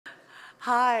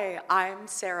Hi, I'm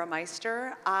Sarah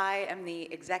Meister. I am the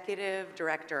Executive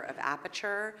Director of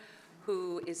Aperture,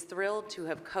 who is thrilled to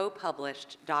have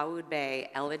co-published Dawoud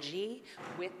Bey Elegy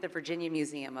with the Virginia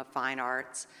Museum of Fine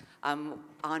Arts.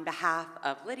 On behalf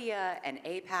of Lydia and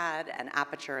APAD and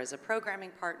Aperture as a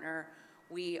programming partner,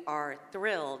 we are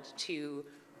thrilled to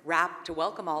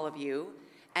welcome all of you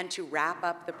and to wrap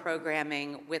up the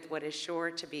programming with what is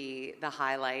sure to be the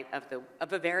highlight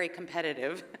of a very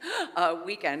competitive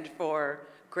weekend for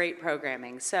great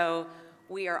programming. So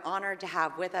we are honored to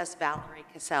have with us Valerie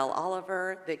Cassel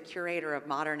Oliver, the Curator of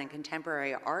Modern and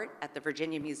Contemporary Art at the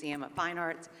Virginia Museum of Fine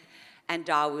Arts, and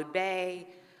Dawoud Bey,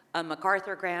 a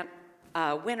MacArthur Grant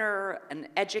winner, an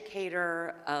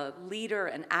educator, a leader,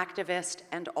 an activist,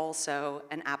 and also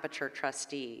an Aperture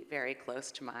trustee, very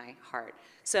close to my heart.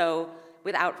 So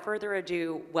without further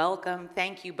ado, welcome,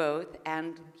 thank you both,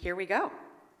 and here we go.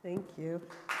 Thank you.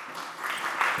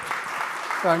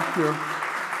 Thank you.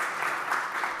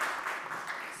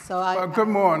 So good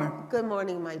morning. Good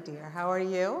morning, my dear. How are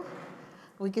you?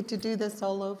 We get to do this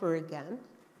all over again.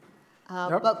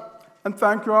 Yep. And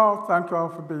thank you all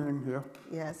for being here.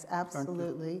 Yes,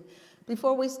 absolutely.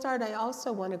 Before we start, I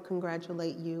also want to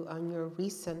congratulate you on your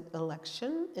recent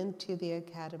election into the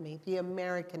Academy, the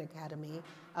American Academy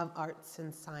of Arts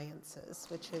and Sciences,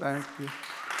 which is... Thank you.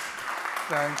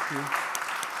 Thank you.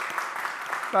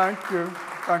 Thank you.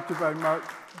 Thank you very much.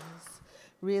 Yes,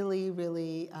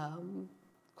 really,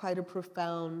 quite a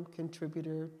profound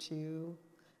contributor to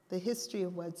the history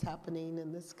of what's happening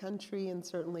in this country and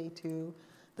certainly to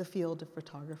the field of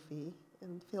photography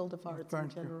and the field of arts in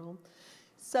general.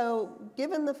 So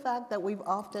given the fact that we've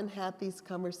often had these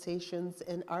conversations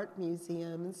in art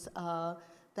museums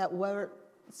that were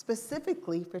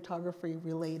specifically photography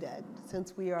related,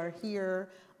 since we are here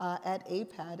at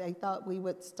APAD, I thought we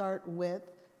would start with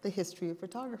the history of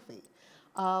photography.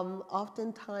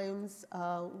 Oftentimes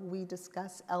we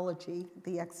discuss Elegy,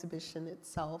 the exhibition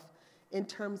itself, in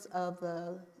terms of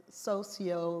the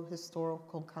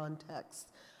socio-historical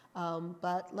context.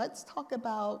 But let's talk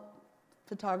about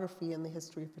photography and the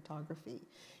history of photography,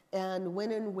 and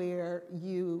when and where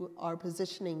you are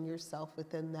positioning yourself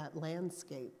within that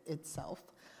landscape itself.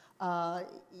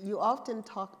 You often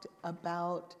talked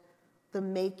about the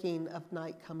making of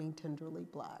Night Coming Tenderly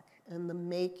Black and the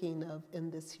making of In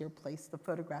This Here Place, the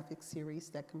photographic series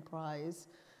that comprise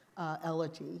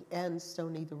Elegy and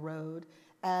Stony the Road,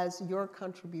 as your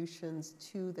contributions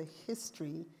to the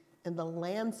history and the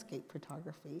landscape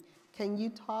photography. Can you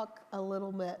talk a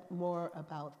little bit more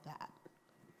about that?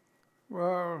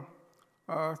 Well,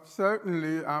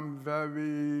 certainly I'm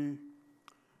very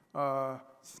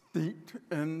steeped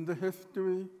in the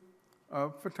history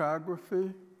of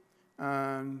photography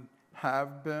and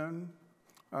have been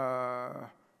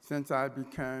since I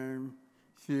became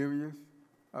serious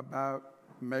about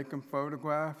making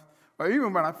photographs, or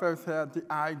even when I first had the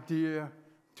idea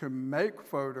to make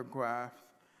photographs,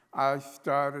 I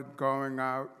started going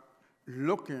out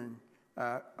looking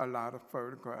at a lot of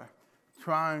photographs,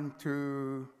 trying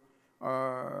to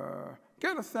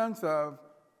get a sense of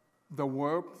the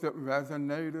work that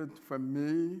resonated for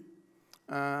me,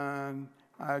 and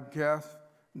I guess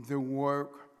the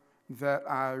work that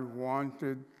I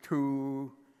wanted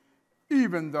to,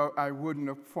 even though I wouldn't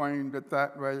have framed it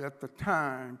that way at the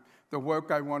time, the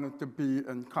work I wanted to be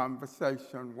in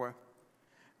conversation with.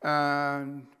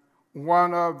 And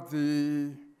one of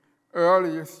the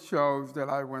earliest shows that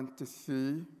I went to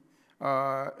see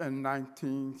in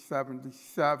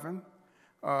 1977,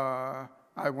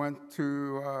 I went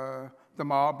to the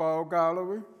Marlborough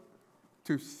Gallery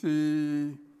to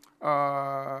see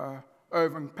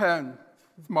Irving Penn's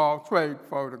small trade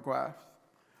photographs.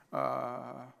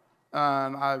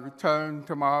 And I returned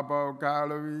to Marlborough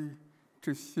Gallery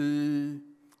to see,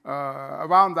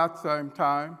 around that same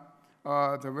time,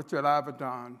 the Richard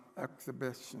Avedon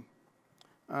exhibition.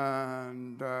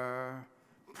 And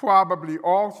probably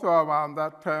also around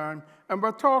that time, and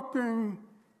we're talking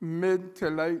mid to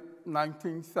late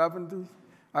 1970s.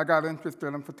 I got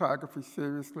interested in photography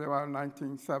seriously around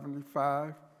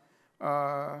 1975.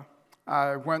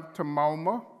 I went to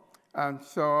MoMA and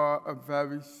saw a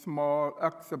very small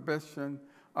exhibition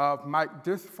of Mike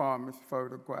Disfarmer's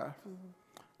photographs.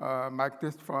 Mike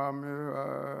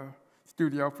Disfarmer,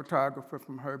 studio photographer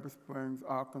from Herbert Springs,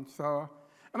 Arkansas.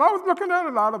 And I was looking at a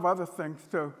lot of other things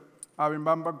too. I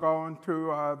remember going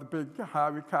to the big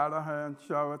Harry Callahan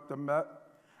show at the Met.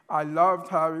 I loved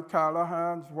Harry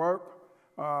Callahan's work.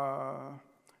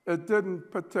 It didn't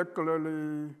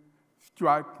particularly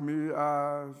strike me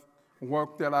as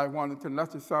work that I wanted to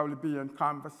necessarily be in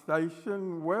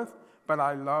conversation with, but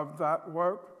I loved that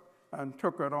work. and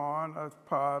took it on as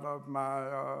part of my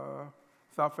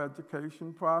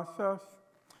self-education process.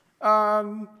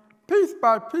 And piece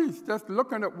by piece, just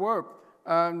looking at work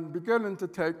and beginning to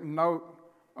take note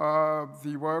of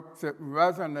the work that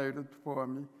resonated for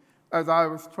me as I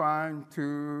was trying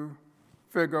to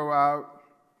figure out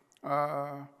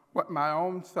what my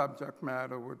own subject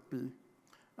matter would be.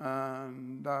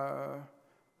 And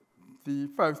the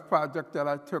first project that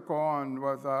I took on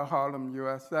was Harlem,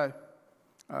 USA,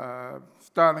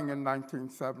 starting in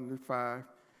 1975.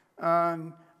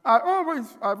 And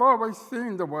I've always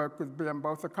seen the work as being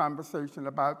both a conversation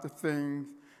about the things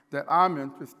that I'm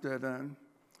interested in,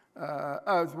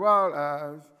 as well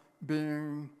as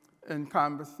being in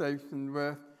conversation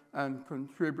with and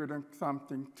contributing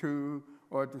something to,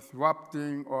 or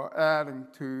disrupting, or adding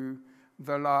to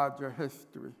the larger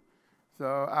history.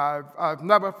 So I've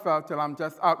never felt that I'm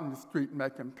just out in the street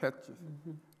making pictures.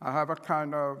 Mm-hmm. I have a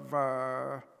kind of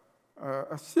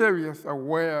a serious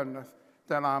awareness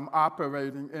that I'm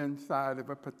operating inside of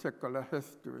a particular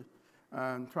history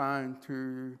and trying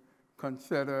to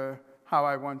consider how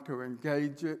I want to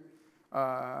engage it,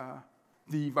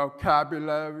 the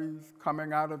vocabularies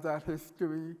coming out of that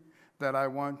history that I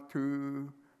want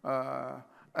to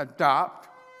adopt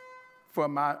for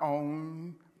my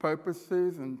own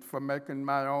purposes and for making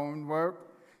my own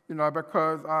work. You know,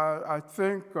 because I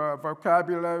think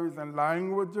vocabularies and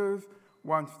languages,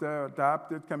 once they're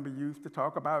adapted, can be used to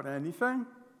talk about anything.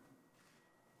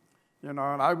 You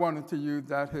know, and I wanted to use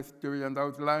that history and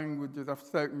those languages of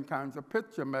certain kinds of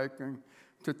picture making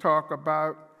to talk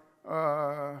about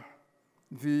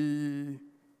the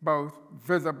both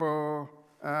visible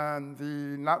and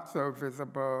the not so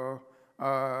visible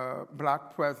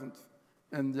black presence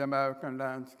in the American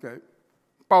landscape,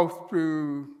 both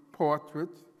through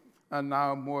portraits and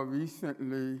now more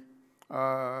recently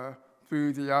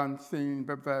through the unseen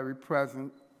but very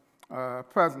present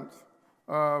presence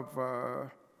of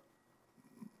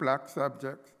black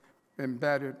subjects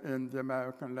embedded in the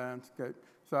American landscape.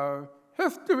 So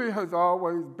history has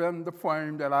always been the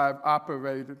frame that I've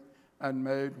operated and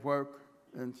made work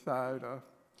inside of.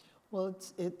 Well,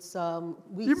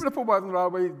 even if it wasn't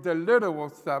always the literal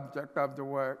subject of the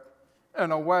work,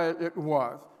 in a way it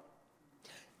was.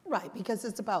 Right, because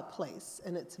it's about place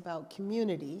and it's about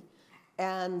community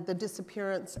and the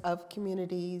disappearance of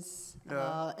communities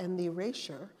and the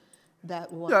erasure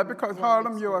that one. Yeah, because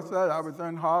Harlem, USA, I was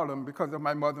in Harlem because of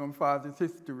my mother and father's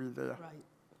history there. Right.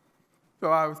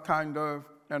 So I was kind of,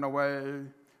 in a way,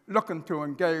 looking to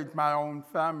engage my own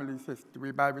family's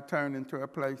history by returning to a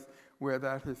place where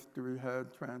that history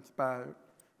had transpired.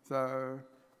 So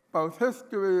both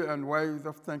history and ways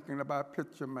of thinking about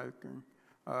picture making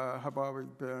have always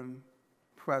been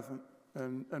present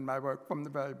in my work from the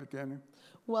very beginning.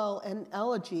 Well, an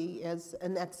Elegy is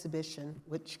an exhibition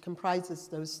which comprises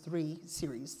those three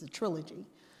series, the trilogy,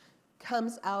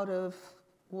 comes out of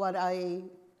what I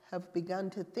have begun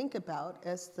to think about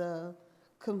as the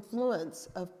confluence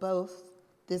of both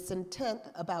this intent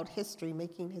about history,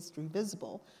 making history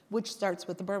visible, which starts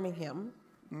with the Birmingham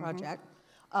project,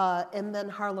 and then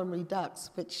Harlem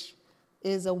Redux, which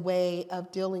is a way of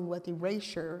dealing with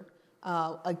erasure,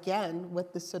 again,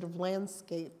 with this sort of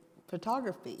landscape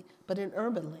photography, but an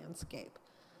urban landscape.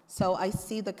 So I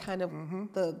see the kind of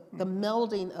the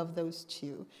melding of those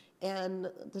two and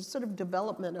the sort of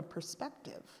development of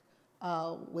perspective,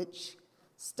 which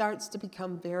starts to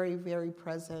become very, very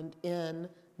present in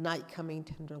Night Coming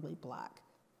Tenderly Black,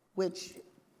 which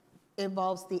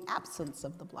involves the absence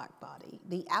of the black body,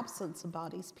 the absence of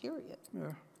bodies, period.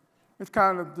 Yeah. It's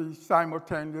kind of the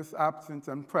simultaneous absence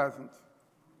and presence,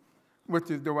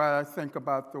 which is the way I think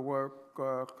about the work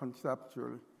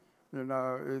conceptually, you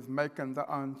know, is making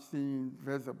the unseen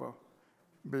visible.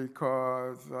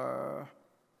 Because,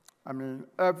 I mean,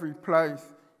 every place,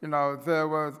 you know, there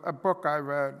was a book I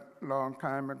read a long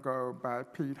time ago by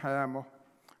Pete Hamill.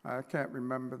 I can't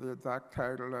remember the exact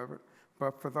title of it,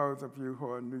 but for those of you who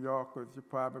are New Yorkers, you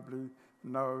probably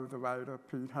know the writer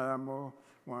Pete Hamill,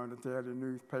 one of the daily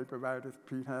newspaper writers,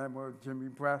 Pete Hamill, Jimmy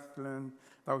Breslin,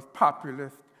 those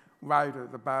populist writers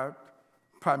about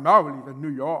primarily the New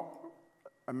York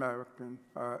American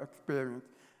experience.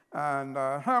 And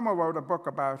Hamill wrote a book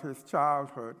about his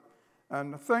childhood.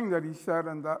 And the thing that he said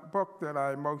in that book that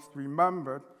I most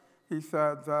remembered, he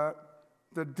said that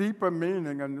the deeper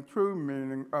meaning and the true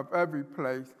meaning of every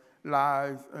place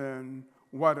lies in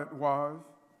what it was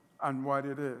and what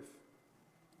it is.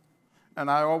 And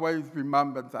I always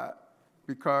remembered that,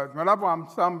 because whenever I'm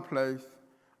someplace,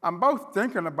 I'm both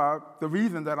thinking about the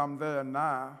reason that I'm there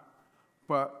now,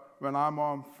 but when I'm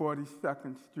on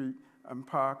 42nd Street and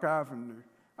Park Avenue,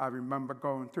 I remember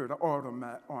going to the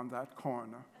automat on that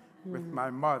corner with my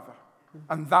mother.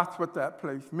 And that's what that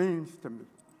place means to me,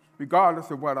 regardless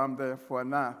of what I'm there for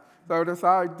now. So this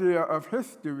idea of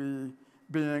history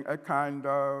being a kind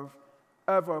of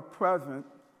ever-present,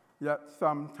 yet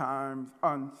sometimes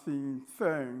unseen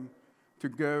thing to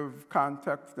give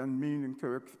context and meaning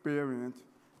to experience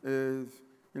is,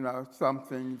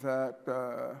 something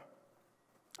that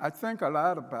I think a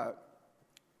lot about.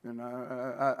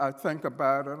 I think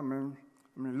about it. I mean,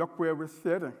 look where we're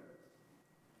sitting.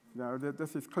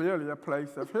 This is clearly a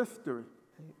place of history.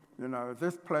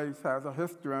 This place has a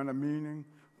history and a meaning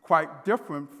quite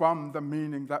different from the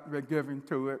meaning that we're giving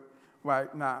to it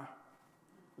right now.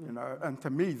 And to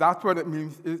me, that's what it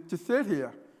means is to sit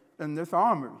here in this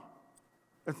armory.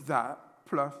 It's that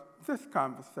plus this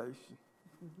conversation,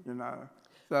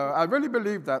 So I really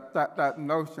believe that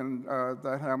notion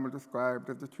that Hamel described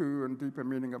as the true and deeper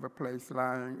meaning of a place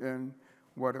lying in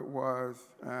what it was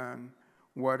and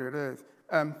what it is.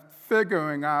 And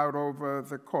figuring out over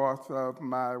the course of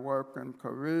my work and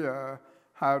career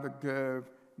how to give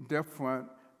different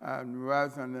and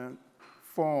resonant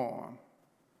form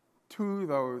to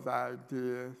those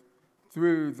ideas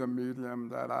through the medium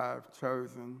that I've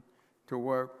chosen to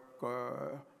work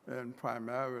in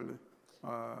primarily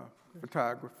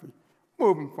photography,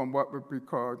 moving from what would be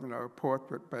called,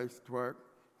 portrait-based work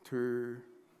to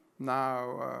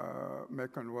now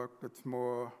making work that's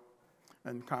more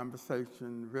in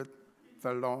conversation with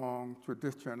the long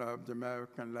tradition of the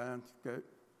American landscape,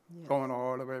 going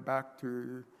all the way back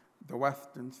to the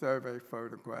Western survey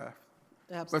photographs,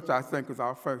 which I think is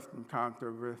our first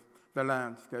encounter with the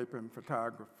landscape in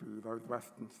photography, those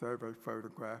Western survey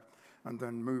photographs, and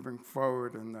then moving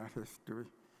forward in that history.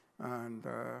 And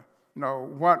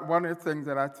one of the things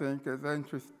that I think is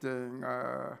interesting,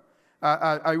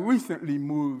 I recently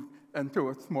moved into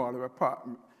a smaller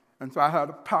apartment, and so I had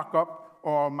to pack up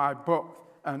all my books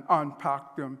and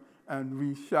unpack them and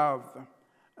reshelve them.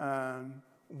 And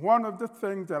one of the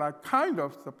things that I kind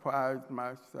of surprised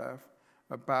myself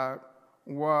about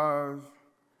was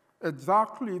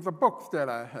exactly the books that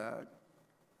I had,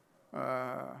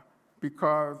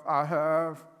 because I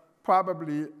have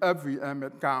probably every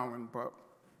Emmett Gowan book,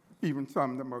 even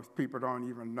some that most people don't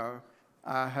even know.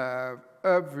 I have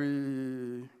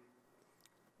every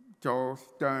Joel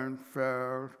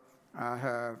Sternfeld. I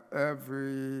have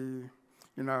every,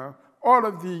 all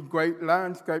of the great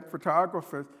landscape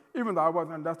photographers, even though I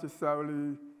wasn't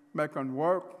necessarily making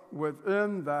work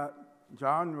within that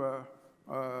genre,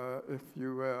 if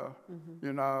you will.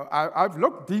 I've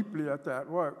looked deeply at that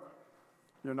work,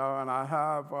 and I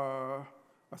have a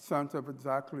sense of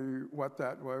exactly what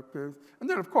that work is. And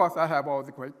then, of course, I have all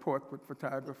the great portrait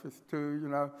photographers,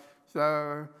 too,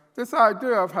 So this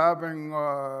idea of having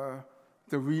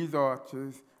the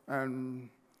resources and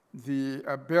the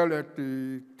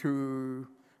ability to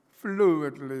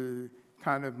fluidly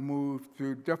kind of move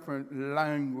through different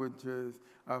languages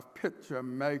of picture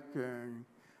making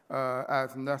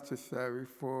as necessary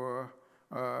for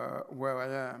where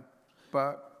I am.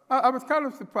 But I was kind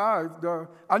of surprised.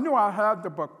 I knew I had the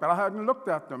book, but I hadn't looked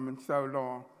at them in so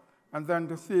long. And then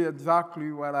to see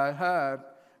exactly what I had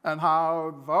and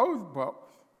how those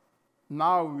books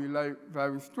now relate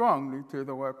very strongly to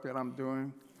the work that I'm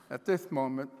doing at this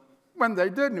moment, when they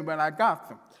didn't, when I got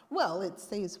them. Well, it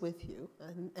stays with you.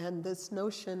 And this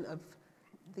notion of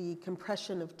the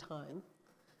compression of time,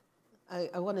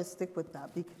 I want to stick with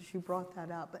that because you brought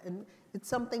that up. And it's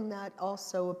something that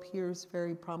also appears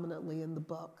very prominently in the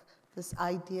book, this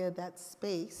idea that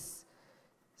space,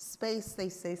 they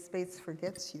say space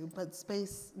forgets you, but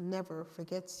space never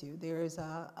forgets you. There is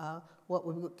what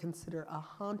we would consider a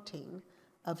haunting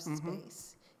of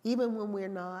space, even when we're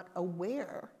not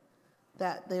aware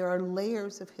that there are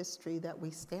layers of history that we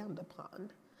stand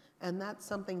upon. And that's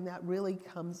something that really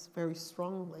comes very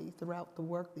strongly throughout the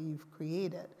work that you've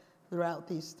created, throughout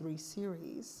these 3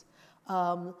 series.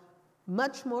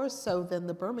 Much more so than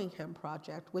the Birmingham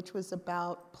Project, which was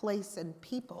about place and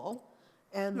people,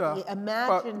 and the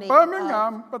imagining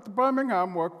but the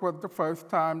Birmingham work was the first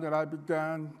time that I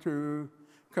began to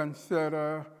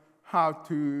consider how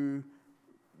to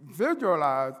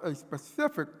visualize a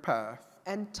specific past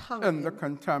in the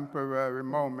contemporary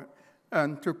moment,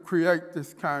 and to create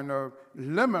this kind of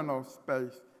liminal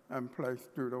space and place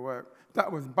through the work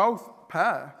that was both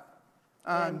past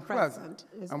and present.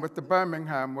 Exactly. And with the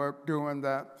Birmingham work, doing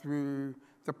that through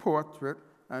the portrait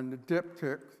and the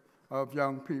diptychs of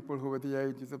young people who were the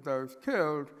ages of those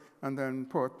killed, and then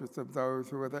portraits of those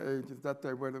who were the ages that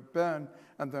they would have been,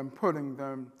 and then putting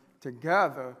them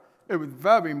together. It was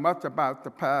very much about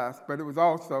the past, but it was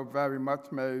also very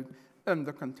much made in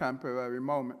the contemporary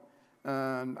moment.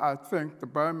 And I think the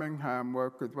Birmingham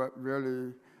work is what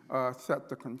really set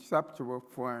the conceptual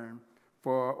frame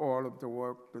for all of the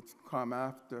work that's come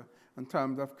after, in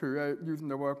terms of using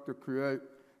the work to create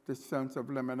this sense of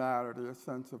liminality, a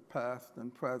sense of past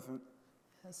and present.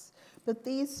 Yes, but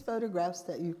these photographs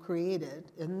that you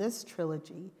created in this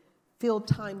trilogy feel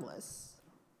timeless.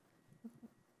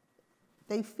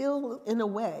 They feel, in a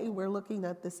way, we're looking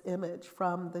at this image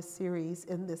from the series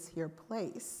In This Here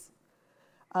Place.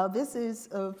 This is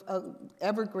of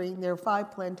evergreen. There are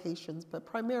 5 plantations, but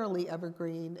primarily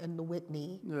evergreen and the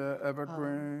Whitney. Yeah,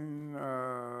 evergreen,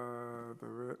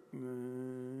 the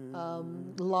Whitney.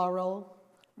 Laurel.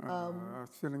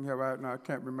 Sitting here right now, I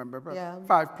can't remember, but Yeah.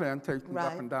 5 plantations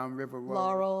Right. up and down River Road.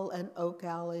 Laurel and Oak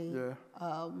Alley. Yeah.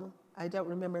 I don't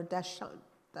remember Dashon.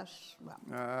 Well,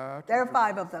 I there are can't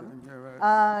 5 remember of them. sitting here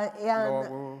right. And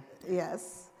Laurel.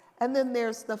 yes. And then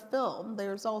there's the film.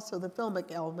 There's also the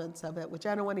filmic elements of it, which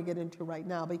I don't want to get into right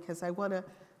now because I want to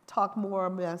talk more or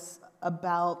less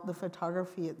about the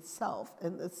photography itself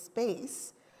and the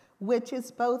space, which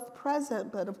is both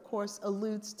present but of course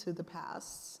alludes to the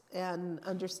past and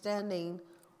understanding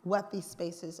what these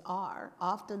spaces are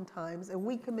oftentimes. And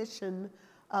we commission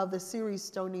the series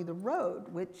Stony the Road,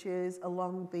 which is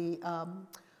along the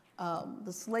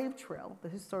slave trail, the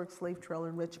historic slave trail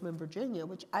in Richmond, Virginia,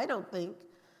 which I don't think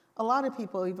a lot of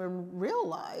people even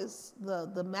realize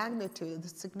the magnitude, the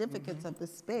significance of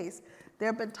this space. There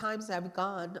have been times I've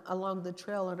gone along the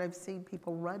trail and I've seen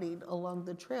people running along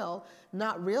the trail,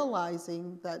 not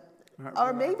realizing that,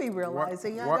 or maybe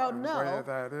realizing, I don't know. Where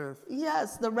that is.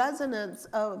 Yes, the resonance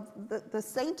of the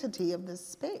sanctity of this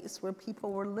space where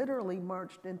people were literally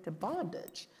marched into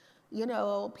bondage. You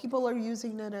know, people are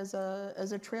using it as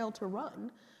a trail to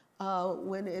run.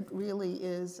 When it really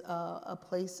is a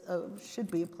place should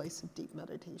be a place of deep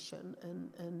meditation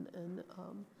and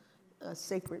a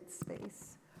sacred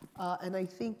space. And I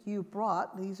think you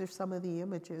brought, these are some of the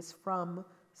images from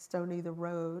Stony the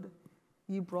Road,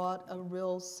 you brought a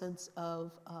real sense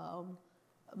of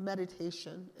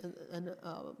meditation and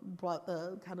brought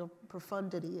the kind of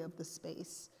profundity of the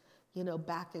space, you know,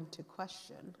 back into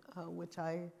question, which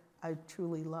I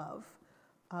truly love.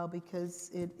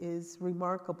 Because it is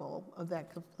remarkable of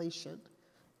that completion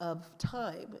of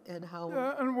time and how.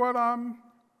 Yeah, and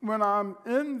when I'm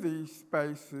in these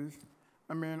spaces,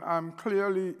 I mean, I'm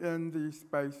clearly in these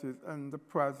spaces in the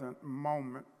present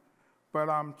moment, but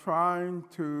I'm trying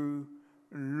to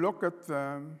look at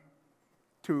them,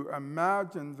 to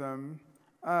imagine them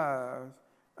as,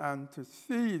 and to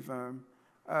see them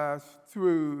as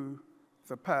through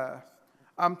the past.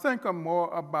 I'm thinking more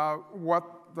about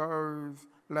what those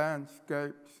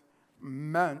landscapes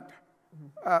meant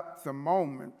at the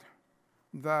moment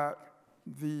that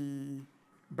the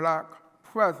Black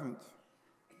presence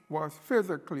was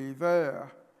physically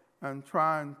there and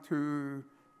trying to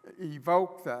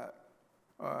evoke that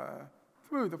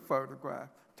through the photograph,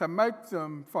 to make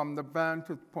them from the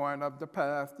vantage point of the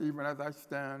past, even as I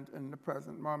stand in the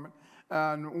present moment.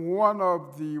 And one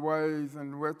of the ways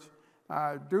in which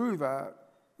I do that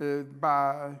is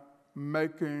by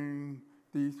making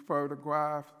these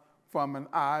photographs from an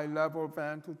eye-level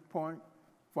vantage point,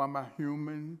 from a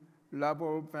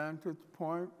human-level vantage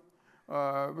point,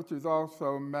 which is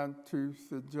also meant to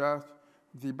suggest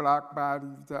the Black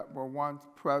bodies that were once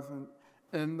present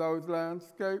in those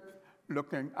landscapes,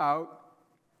 looking out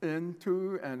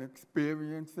into and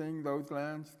experiencing those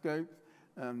landscapes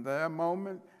and their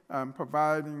moment, and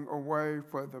providing a way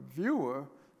for the viewer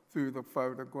through the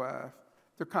photograph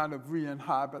to kind of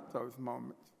re-inhabit those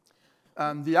moments.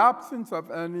 And the absence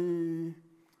of any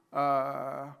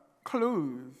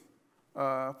clues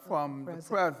from the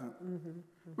present,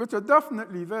 which are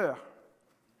definitely there.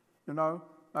 You know,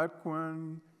 like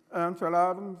when Ansel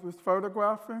Adams was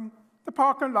photographing, the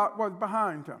parking lot was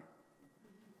behind him.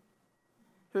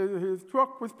 His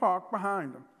truck was parked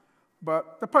behind him.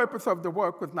 But the purpose of the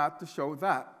work was not to show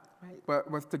that,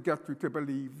 but was to get you to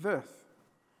believe this.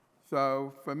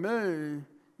 So for me,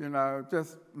 you know,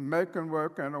 just making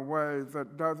work in a way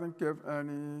that doesn't give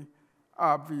any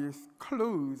obvious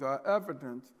clues or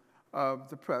evidence of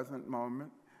the present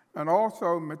moment, and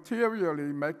also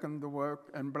materially making the work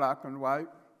in black and white,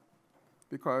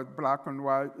 because black and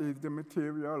white is the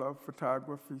material of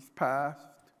photography's past,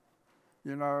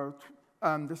 you know,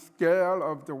 and the scale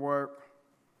of the work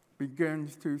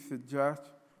begins to suggest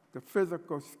the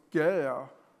physical scale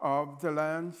of the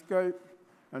landscape.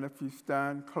 And if you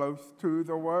stand close to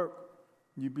the work,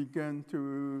 you begin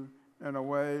to, in a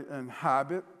way,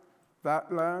 inhabit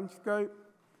that landscape.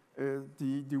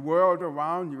 The world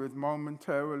around you is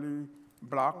momentarily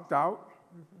blocked out,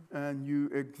 and you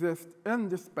exist in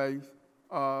the space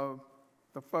of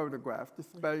the photograph, the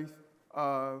space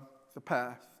of the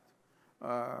past.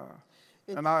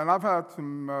 And I've had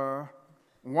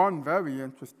one very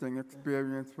interesting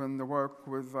experience when the work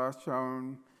was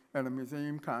shown in a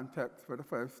museum context for the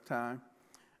first time.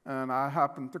 And I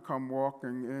happened to come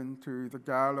walking into the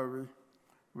gallery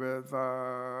with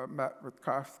Matt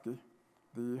Witkowski,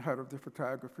 the head of the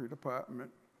photography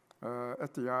department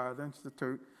at the Art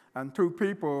Institute. And two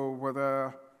people were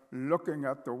there looking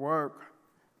at the work,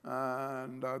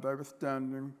 and they were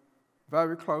standing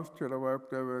very close to the work.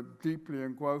 They were deeply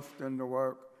engrossed in the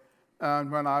work. And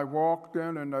when I walked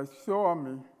in and they saw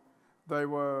me, they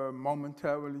were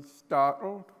momentarily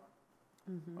startled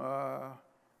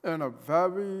in a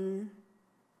very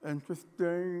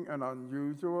interesting and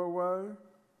unusual way,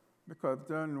 because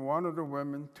then one of the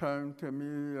women turned to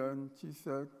me and she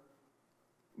said,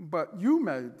 "But you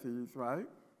made these, right?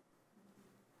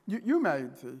 You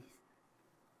made these,"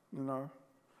 you know?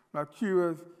 Like she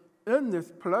was in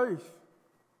this place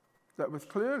that was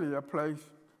clearly a place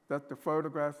that the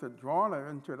photographs had drawn her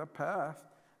into the past,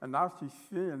 and now she's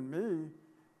seeing me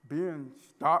being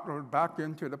startled back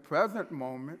into the present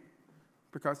moment,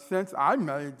 because since I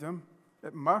made them,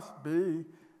 it must be.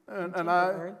 And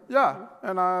I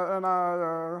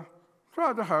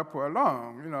tried to help her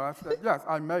along. You know, I said, yes,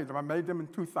 I made them. I made them in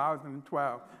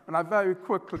 2012. And I very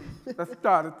quickly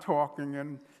started talking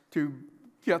and to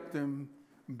get them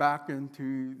back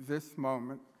into this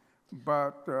moment.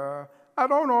 But I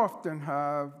don't often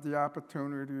have the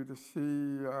opportunity to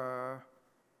see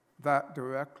that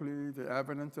directly, the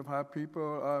evidence of how people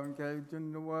are engaged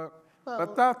in the work. Well,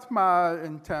 but that's my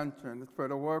intention, it's for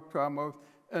the work to almost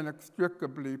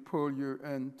inextricably pull you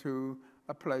into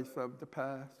a place of the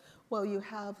past. Well, you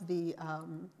have the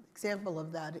example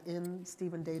of that in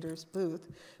Stephen Dader's booth,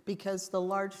 because the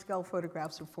large-scale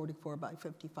photographs are 44 by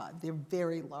 55. They're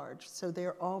very large, so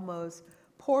they're almost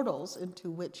portals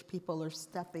into which people are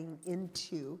stepping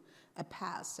into a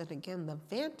past. And again, the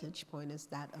vantage point is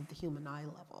that of the human eye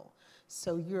level.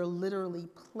 So you're literally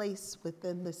placed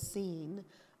within the scene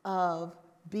of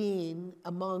being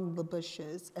among the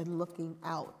bushes and looking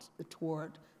out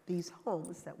toward these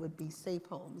homes that would be safe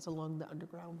homes along the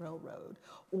Underground Railroad,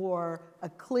 or a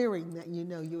clearing that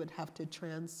you would have to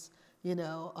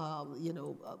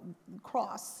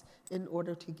cross in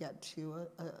order to get to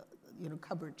a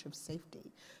coverage of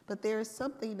safety. But there's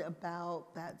something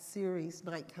about that series,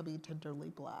 Night Coming Tenderly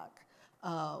Black,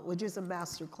 which is a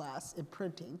masterclass in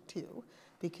printing too,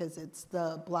 because it's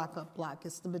the black on black,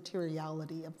 it's the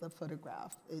materiality of the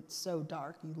photograph. It's so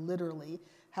dark, you literally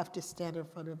have to stand in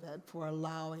front of it for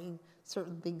allowing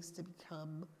certain things to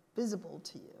become visible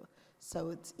to you. So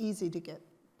it's easy to get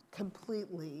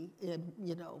completely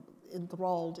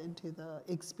enthralled into the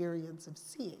experience of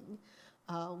seeing,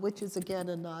 which is again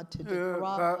a nod to De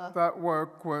Carava. That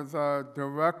work was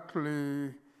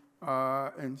directly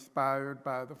inspired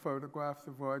by the photographs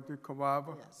of Roy De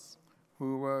Carava, yes,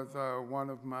 who was one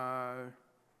of my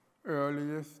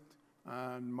earliest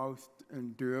and most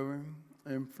enduring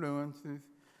influences.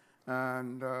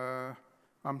 And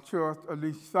I'm sure at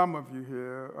least some of you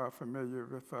here are familiar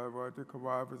with Roy De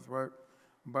Carava's work,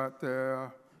 but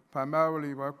they're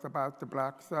primarily works about the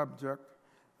black subject,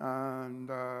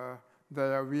 and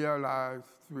they are realized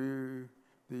through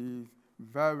these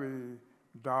very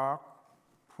dark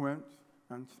prints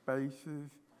and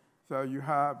spaces. So you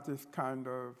have this kind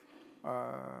of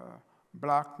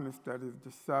blackness that is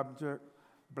the subject,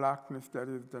 blackness that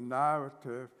is the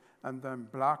narrative, and then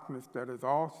blackness that is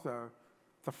also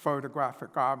the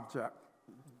photographic object.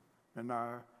 And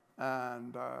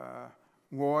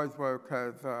Roy's work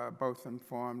has both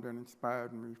informed and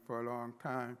inspired me for a long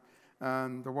time.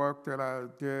 And the work that I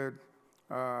did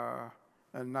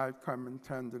in Night Coming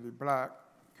Tenderly Black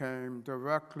came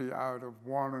directly out of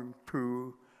wanting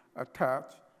to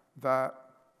attach that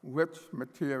rich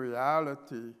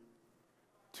materiality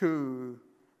to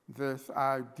this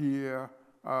idea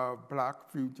of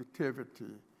black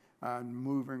fugitivity and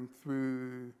moving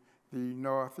through the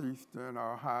northeastern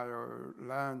Ohio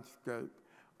landscape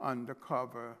under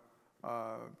cover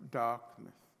of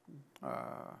darkness.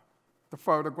 The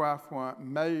photographs weren't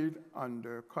made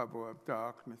under cover of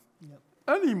darkness, yep,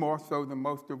 any more so than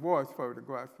most of Roy's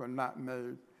photographs were not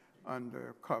made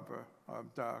under cover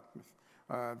of darkness.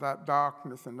 That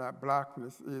darkness and that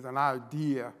blackness is an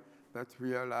idea that's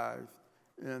realized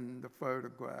in the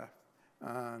photograph.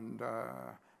 And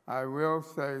I will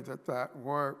say that that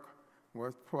work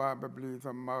was probably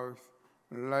the most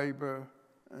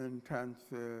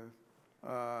labor-intensive,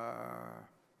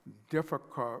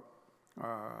 difficult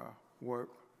work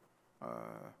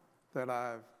that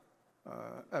I've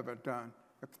ever done,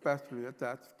 especially at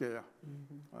that scale.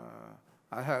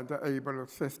 I had the able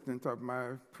assistance of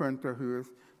my printer who is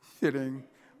sitting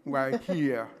right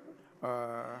here.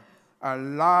 A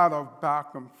lot of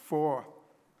back and forth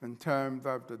in terms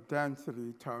of the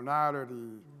density,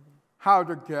 tonality, how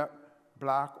to get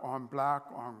black on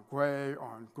gray,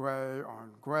 on gray,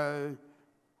 on gray,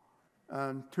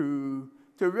 and to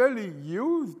really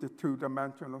use the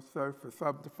two-dimensional surface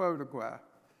of the photograph,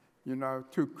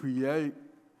 to create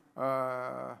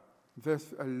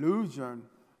this illusion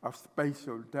of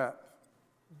spatial depth.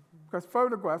 Because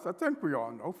photographs, I think we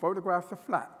all know, photographs are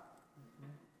flat.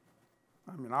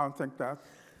 I mean, I don't think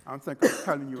I'm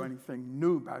telling you anything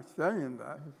new by saying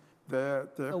that. They're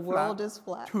the world is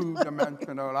flat.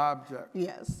 Two-dimensional objects.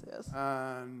 Yes, yes.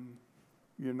 And,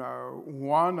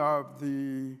 one of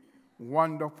the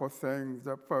wonderful things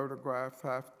that photographs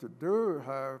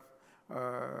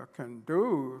can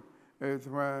do is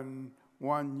when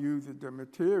one uses the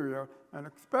material, and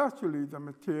especially the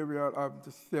material of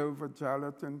the silver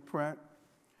gelatin print,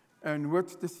 in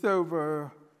which the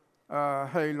silver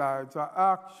halides are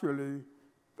actually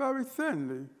very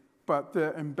thinly, but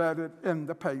they're embedded in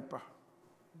the paper,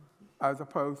 as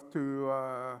opposed to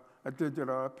a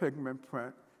digital pigment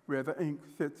print where the ink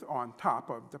sits on top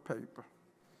of the paper.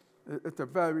 It's a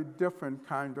very different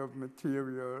kind of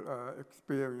material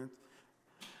experience.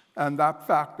 And that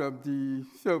fact of the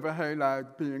silver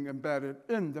halide being embedded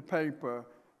in the paper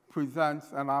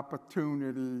presents an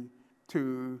opportunity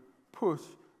to push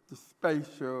the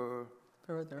spatial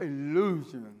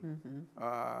illusion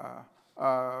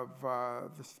of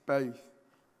the space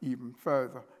even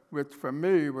further, which for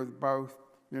me was both,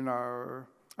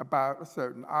 about a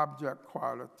certain object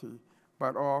quality,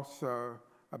 but also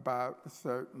about a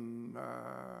certain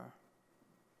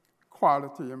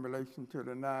quality in relation to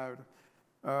the narrative.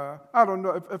 I don't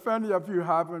know if any of you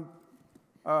haven't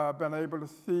been able to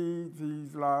see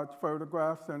these large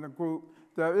photographs in the group.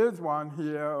 There is one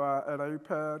here at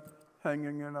APAD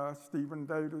hanging in Stephen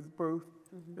Data's booth.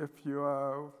 If you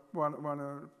want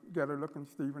to get a look in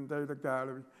Stephen Data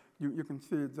Gallery, you can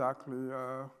see exactly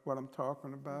what I'm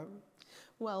talking about.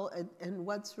 Well, and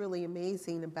what's really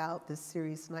amazing about this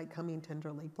series, Night Coming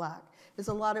Tenderly Black, is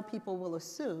a lot of people will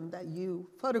assume that you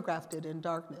photographed it in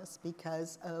darkness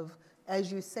because of,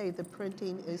 as you say, the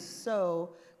printing is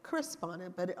so crisp on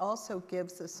it, but it also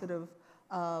gives a sort of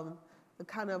the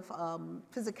kind of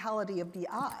physicality of the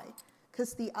eye,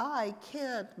 because the eye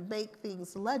can't make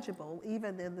things legible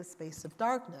even in the space of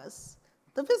darkness.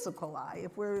 The physical eye,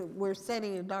 if we're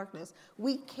standing in darkness,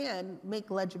 we can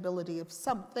make legibility of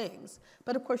some things,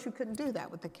 but of course you couldn't do that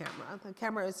with the camera. The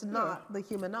camera is not the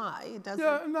human eye. It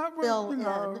doesn't fill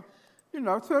in.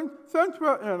 Since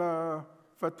we're in a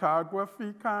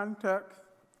photography context,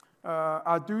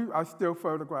 I still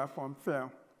photograph on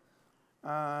film.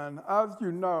 And as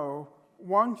you know,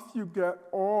 once you get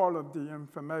all of the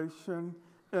information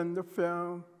in the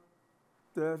film,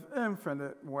 there's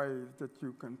infinite ways that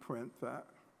you can print that.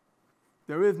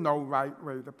 There is no right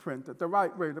way to print it. The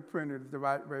right way to print it is the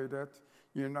right way that's,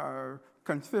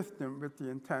 consistent with the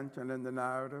intention and the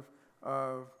narrative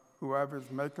of whoever's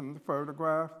making the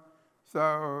photograph.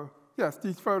 So, yes,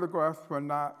 these photographs were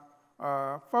not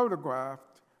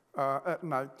photographed at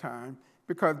nighttime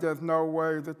because there's no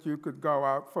way that you could go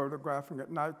out photographing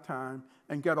at nighttime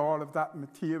and get all of that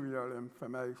material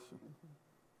information.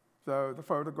 So the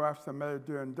photographs are made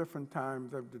during different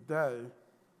times of the day.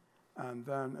 And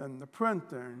then in the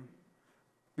printing,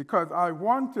 because I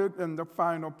wanted in the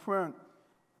final print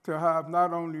to have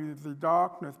not only the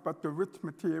darkness, but the rich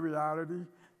materiality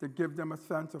to give them a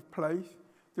sense of place,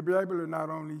 to be able to not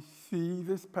only see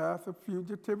this path of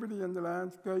fugitivity in the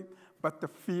landscape, but to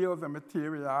feel the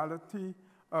materiality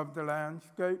of the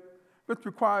landscape, which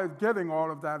requires getting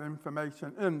all of that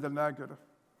information in the negative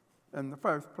in the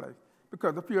first place.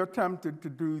 Because if you're tempted to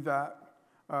do that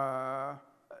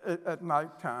at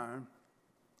nighttime,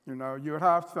 you would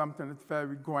have something that's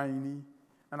very grainy.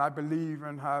 And I believe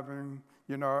in having,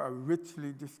 a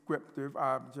richly descriptive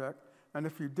object. And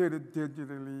if you did it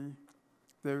digitally,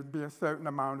 there would be a certain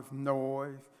amount of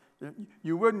noise.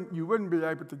 You wouldn't be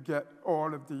able to get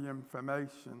all of the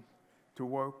information to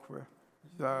work with.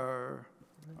 So,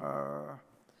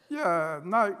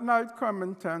 Night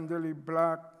Coming Tenderly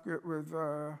Black, it was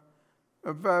a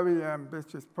very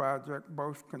ambitious project,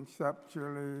 both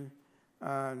conceptually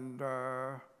and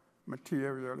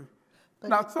materially.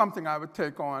 Not something I would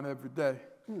take on every day.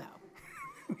 No.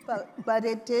 But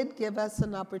it did give us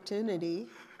an opportunity.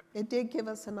 It did give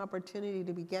us an opportunity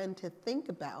to begin to think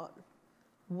about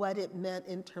what it meant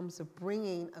in terms of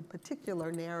bringing a particular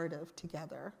narrative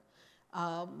together.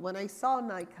 When I saw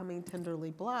Night Coming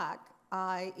Tenderly Black,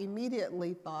 I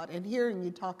immediately thought, and hearing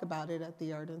you talk about it at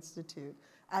the Art Institute,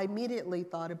 I immediately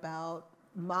thought about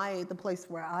the place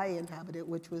where I inhabited,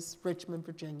 which was Richmond,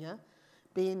 Virginia,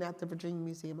 being at the Virginia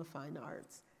Museum of Fine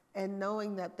Arts, and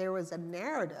knowing that there was a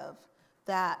narrative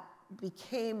that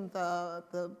became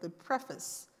the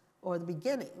preface or the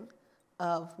beginning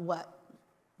of what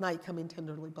Night Coming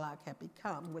Tenderly Black had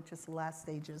become, which is the last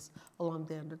stages along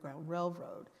the Underground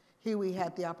Railroad. Here we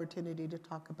had the opportunity to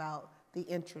talk about the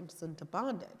entrance into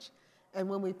bondage. And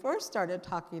when we first started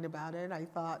talking about it, I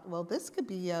thought, well, this could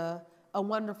be a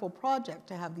wonderful project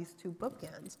to have these two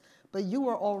bookends. But you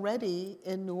were already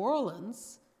in New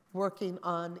Orleans working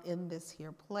on In This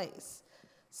Here Place.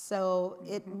 So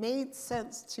it made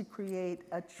sense to create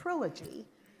a trilogy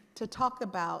to talk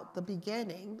about the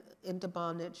beginning into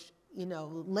bondage,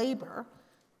 labor,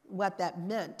 what that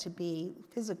meant to be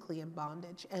physically in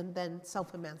bondage, and then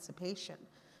self-emancipation.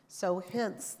 So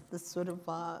hence, this sort of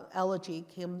elegy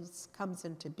comes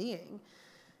into being.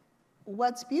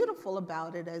 What's beautiful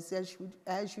about it is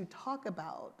as you talk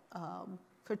about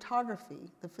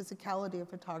photography, the physicality of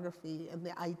photography, and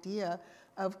the idea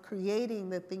of creating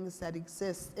the things that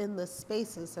exist in the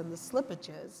spaces and the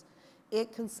slippages,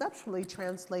 it conceptually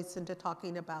translates into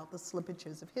talking about the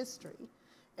slippages of history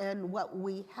and what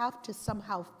we have to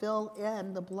somehow fill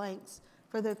in the blanks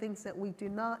for the things that we do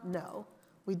not know.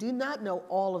 We do not know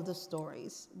all of the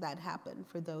stories that happen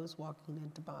for those walking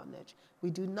into bondage. We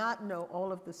do not know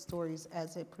all of the stories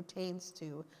as it pertains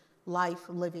to life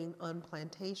living on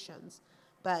plantations.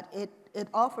 But it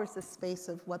offers a space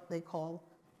of what they call,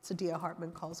 Sadia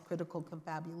Hartman calls critical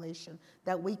confabulation,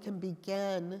 that we can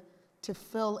begin to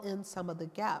fill in some of the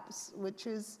gaps, which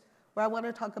is where I want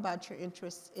to talk about your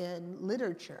interest in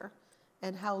literature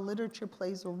and how literature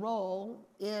plays a role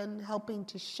in helping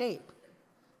to shape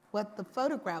what the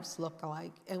photographs look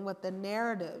like and what the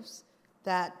narratives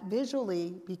that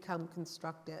visually become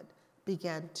constructed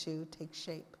began to take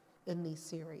shape in these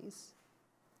series.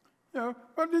 Yeah,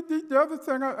 but the other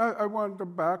thing I wanted to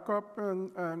back up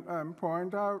and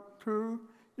point out too,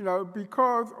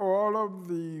 because all of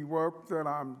the work that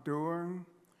I'm doing,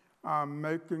 I'm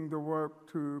making the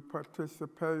work to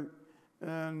participate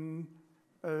in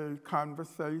a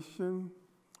conversation,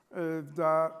 is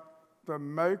that the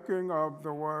making of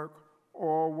the work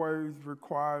always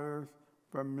requires,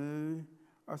 for me,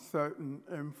 a certain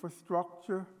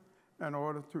infrastructure in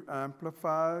order to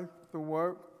amplify the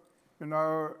work. In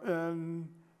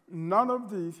none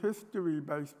of these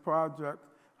history-based projects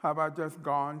have I just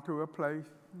gone to a place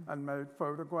and made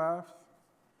photographs.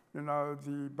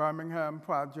 The Birmingham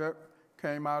project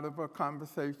came out of a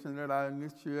conversation that I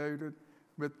initiated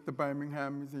with the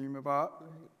Birmingham Museum of Art.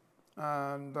 Right.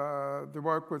 And the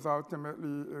work was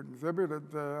ultimately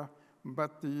exhibited there,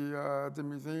 but the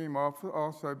museum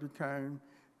also became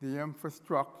the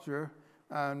infrastructure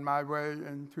and my way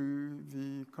into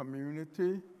the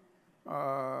community.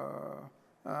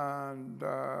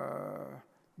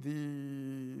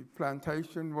 The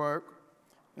plantation work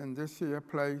in this here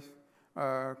place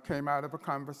came out of a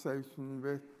conversation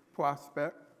with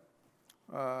Prospect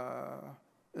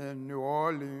in New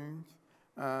Orleans,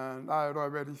 and I had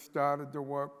already started the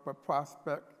work, but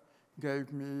Prospect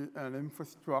gave me an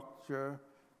infrastructure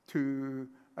to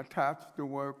attach the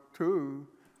work to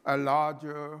a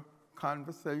larger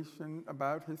conversation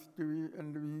about history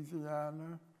in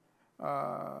Louisiana.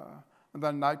 And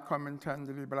then Night Coming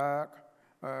Tenderly Black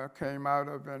came out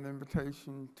of an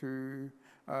invitation to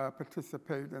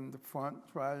participate in the Front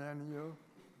Triennial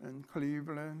in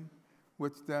Cleveland,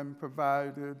 which then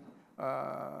provided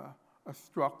a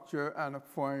structure and a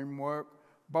framework,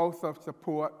 both of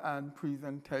support and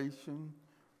presentation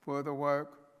for the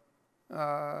work.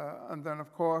 And then,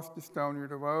 of course, the Stony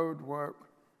the Road work,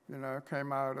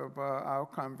 came out of our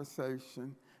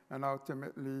conversation and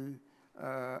ultimately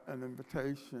an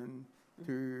invitation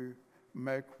to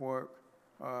make work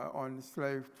on the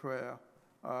slave trail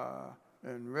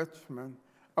in Richmond,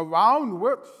 around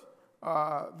which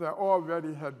there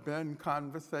already had been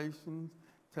conversations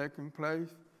taking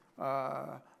place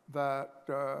that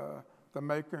the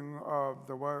making of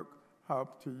the work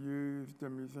helped to use the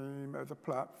museum as a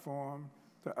platform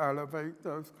to elevate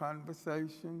those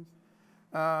conversations.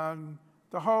 And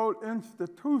the whole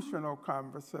institutional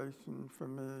conversation for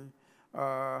me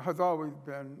has always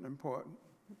been important.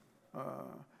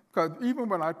 Because even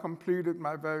when I completed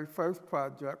my very first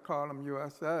project, Harlem,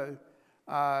 USA,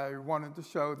 I wanted to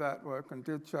show that work and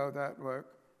did show that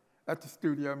work at the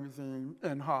Studio Museum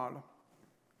in Harlem.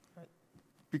 Right.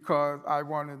 Because I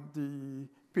wanted the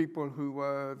people who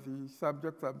were the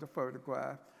subjects of the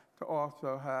photograph to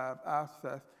also have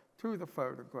access to the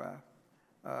photograph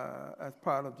as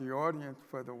part of the audience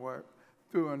for the work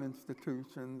through an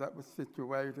institution that was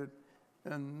situated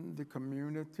in the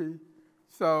community.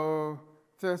 So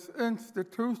this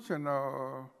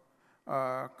institutional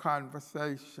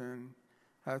conversation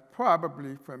has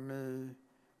probably, for me,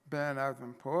 been as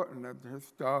important as the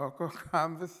historical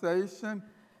conversation.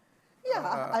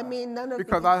 Yeah, I mean, none of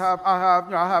because these... I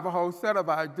have a whole set of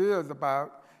ideas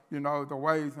about, the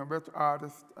ways in which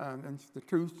artists and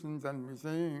institutions and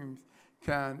museums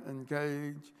can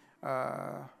engage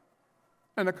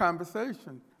in a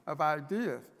conversation of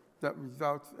ideas that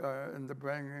results in the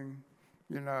bringing,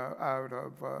 out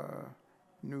of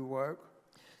new work.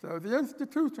 So the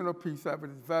institutional piece of it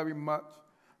is very much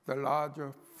the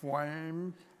larger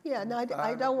frame. Yeah, and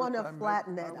I don't want to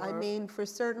flatten it. I mean,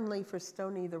 certainly for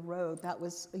Stony the Road, that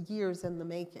was years in the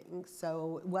making.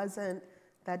 So it wasn't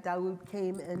that Dawoud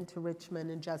came into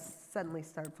Richmond and just suddenly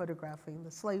started photographing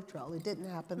the slave trail. It didn't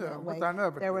happen that way.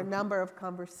 There were a number of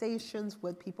conversations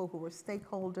with people who were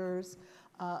stakeholders,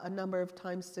 a number of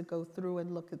times to go through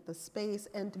and look at the space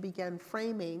and to begin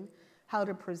framing how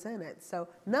to present it. So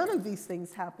none of these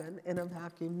things happen in a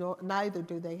vacuum, neither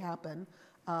do they happen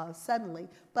suddenly,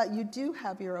 but you do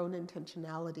have your own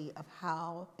intentionality of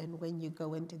how and when you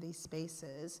go into these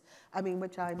spaces. I mean,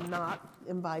 which I'm not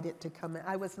invited to come in.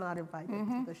 I was not invited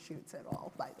to the shoots at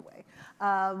all, by the way.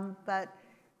 But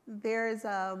there's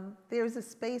a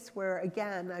space where,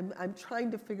 again, I'm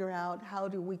trying to figure out how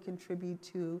do we contribute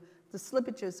to the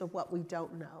slippages of what we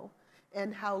don't know,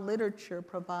 and how literature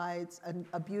provides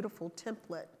a beautiful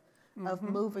template of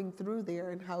moving through there,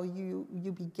 and how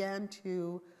you began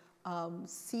to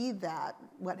see that,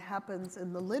 what happens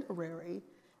in the literary,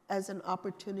 as an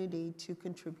opportunity to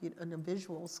contribute on a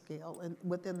visual scale and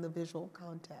within the visual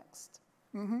context.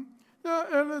 Yeah,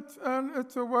 and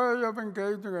it's a way of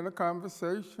engaging in a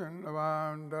conversation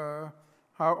around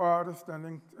how artists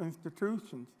and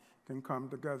institutions can come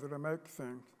together to make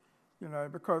things.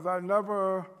 Because I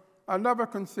never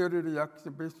consider the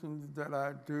exhibitions that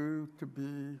I do to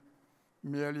be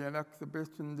merely an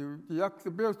exhibition. The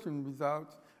exhibition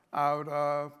results out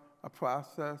of a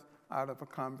process, out of a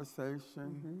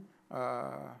conversation,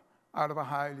 out of a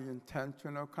highly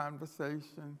intentional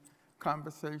conversation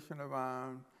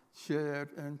around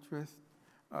shared interest.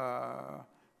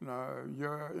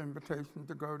 Your invitation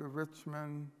to go to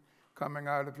Richmond, coming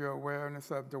out of your awareness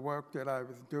of the work that I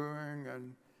was doing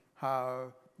and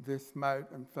how this might,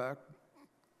 in fact,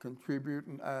 contribute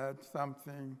and add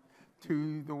something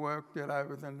to the work that I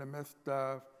was in the midst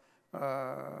of.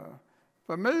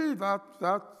 For me,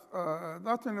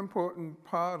 that's an important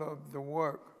part of the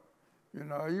work.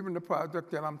 Even the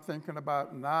project that I'm thinking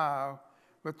about now,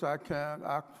 which I can't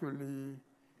actually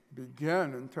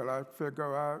begin until I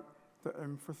figure out the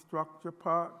infrastructure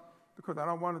part, because I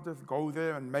don't want to just go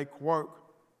there and make work.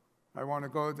 I want to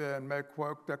go there and make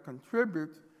work that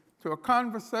contributes to a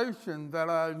conversation that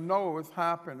I know is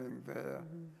happening there,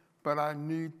 but I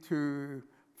need to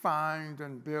find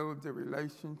and build the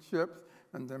relationships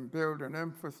and then build an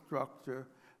infrastructure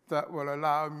that will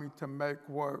allow me to make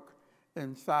work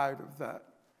inside of that.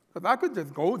 Because I could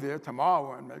just go there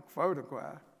tomorrow and make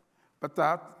photographs, but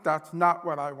that's not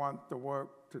what I want the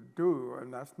work to do,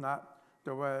 and that's not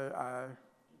the way I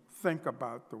think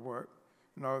about the work.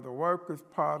 The work is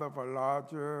part of a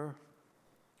larger,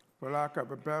 for lack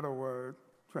of a better word,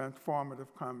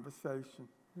 transformative conversation.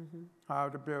 How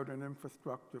to build an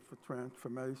infrastructure for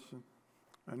transformation,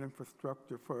 an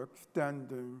infrastructure for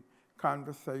extending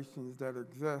conversations that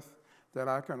exist that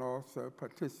I can also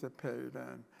participate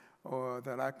in, or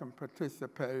that I can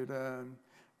participate in,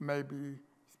 maybe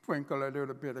sprinkle a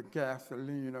little bit of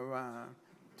gasoline around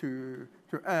to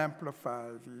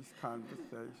amplify these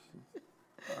conversations.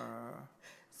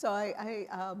 So I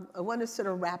want to sort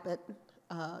of wrap it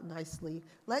nicely.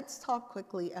 Let's talk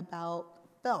quickly about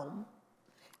film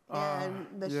and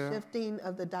the shifting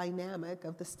of the dynamic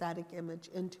of the static image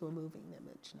into a moving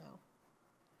image now.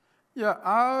 Yeah,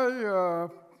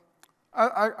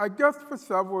 I guess for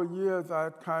several years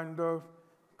I'd kind of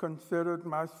considered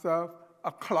myself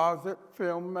a closet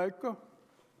filmmaker.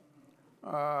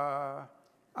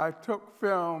 I took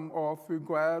film all through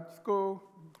grad school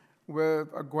with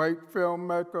a great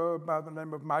filmmaker by the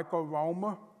name of Michael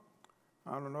Romer.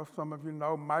 I don't know if some of you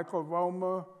know Michael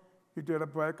Romer. He did a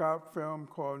breakout film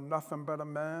called Nothing But a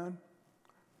Man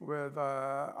with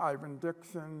Ivan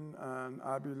Dixon and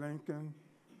Abbey Lincoln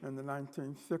in the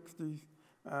 1960s.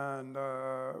 And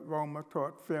Romer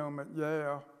taught film at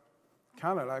Yale,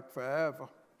 kind of like forever.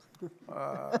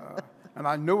 And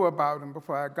I knew about him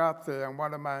before I got there, and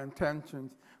one of my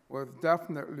intentions was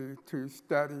definitely to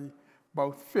study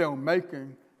both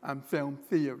filmmaking and film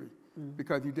theory,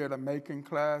 because he did a making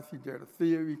class, he did a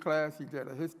theory class, he did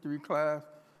a history class.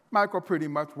 Michael pretty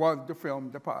much was the film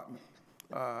department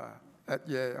at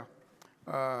Yale.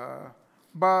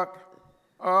 But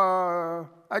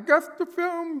I guess the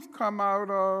films come out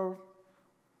of,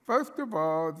 first of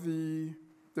all, the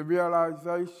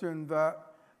realization that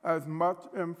as much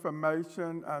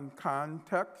information and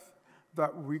context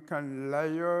that we can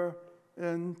layer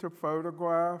into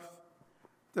photographs,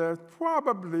 there's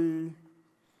probably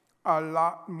a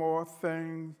lot more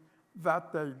things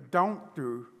that they don't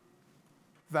do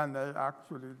than they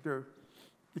actually do.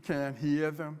 You can't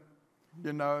hear them,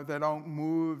 you know, they don't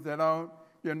move, they don't,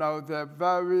 you know, they're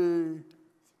very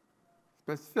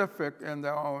specific in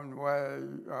their own way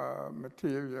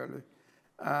materially.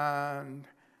 And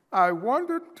I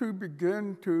wanted to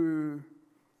begin to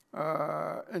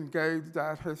engage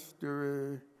that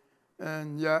history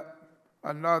in yet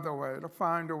another way, to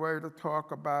find a way to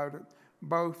talk about it,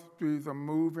 both through the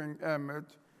moving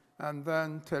image and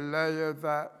then to layer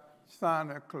that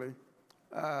sonically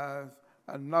as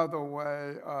another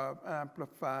way of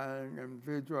amplifying and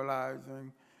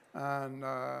visualizing and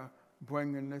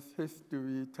bringing this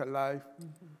history to life.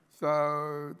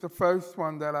 So the first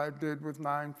one that I did was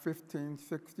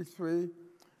 9/15/63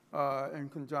 in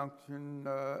conjunction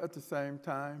at the same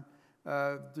time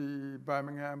as the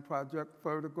Birmingham Project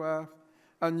photograph.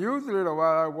 And usually the way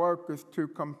I work is to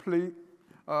complete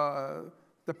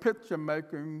the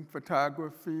picture-making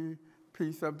photography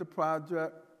piece of the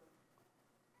project,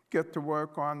 get to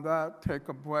work on that, take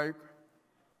a break,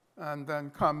 and then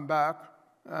come back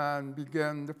and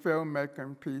begin the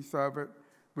filmmaking piece of it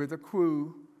with a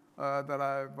crew that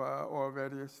I've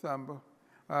already assembled.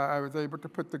 I was able to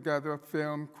put together a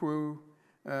film crew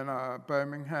in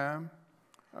Birmingham,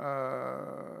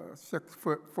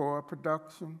 6'4"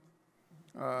 production,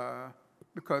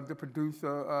 because the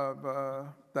producer of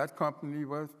that company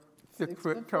was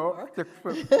 6'4",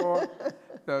 6'4",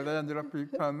 so they ended up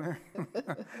becoming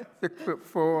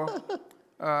 6'4".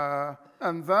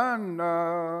 And then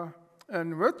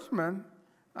in Richmond,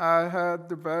 I had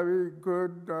the very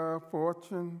good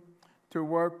fortune to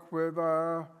work with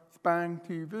Spang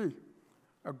TV,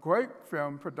 a great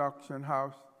film production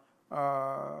house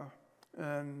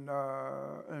in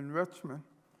Richmond.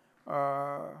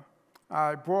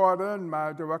 I brought in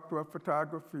my director of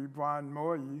photography, Brian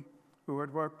Moye, who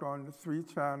had worked on the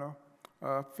 3-channel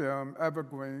film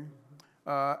Evergreen,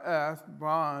 asked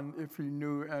Brian if he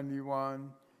knew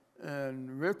anyone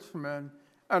in Richmond.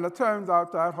 And it turns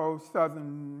out that whole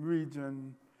southern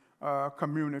region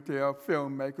community of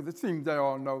filmmakers, it seems they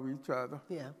all know each other.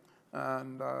 Yeah.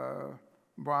 And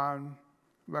Brian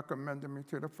recommended me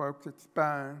to the folks at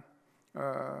Spang.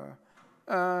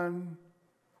 And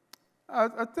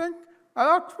I think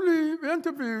I actually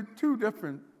interviewed 2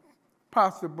 different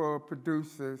possible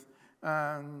producers,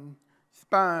 and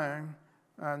Spang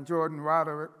and Jordan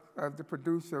Roderick, as the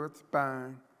producer at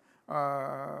Spang,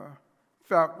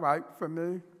 felt right for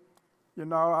me. You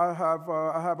know, I have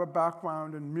a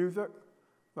background in music.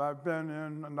 So I've been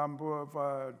in a number of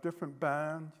different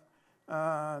bands,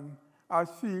 and I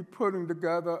see putting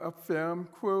together a film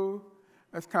crew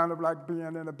as kind of like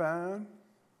being in a band.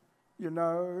 You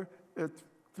know, it's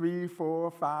 3,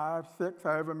 4, 5, 6,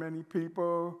 however many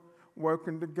people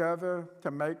working together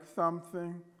to make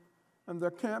something. And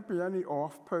there can't be any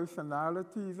off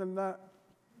personalities in that,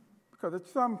 because at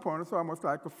some point it's almost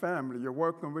like a family. You're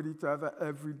working with each other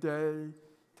every day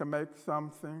to make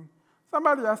something.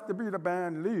 Somebody has to be the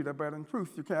band leader, but in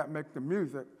truth you can't make the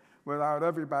music without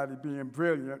everybody being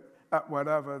brilliant at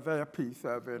whatever their piece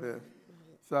of it is.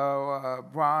 So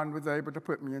Brian was able to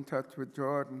put me in touch with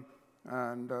Jordan,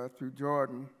 and through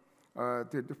Jordan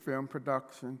did the film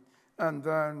production. And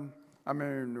then, I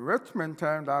mean, Richmond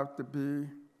turned out to be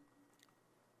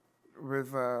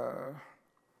with,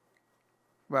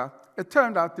 well, it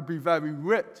turned out to be very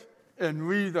rich in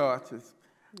resources,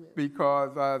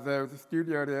 because there was a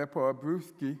studio there, Paul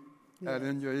Brewski, at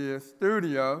In Your Ear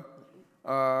Studio,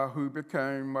 who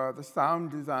became the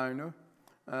sound designer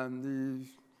and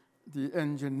the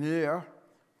engineer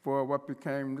for what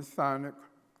became the sonic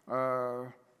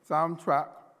soundtrack,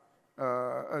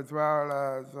 as well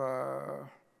as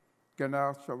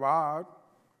Ganel Sherrod,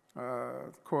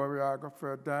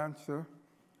 choreographer, dancer,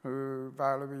 who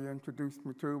Valerie introduced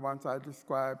me to once I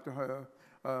described to her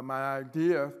my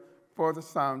idea for the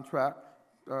soundtrack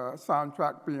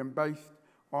being based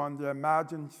on the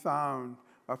imagined sound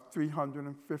of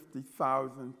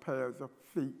 350,000 pairs of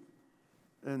feet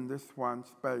in this one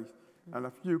space. And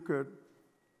if you could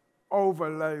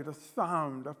overlay the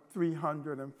sound of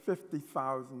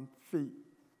 350,000 feet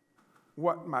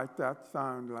what might that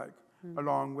sound like,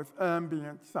 along with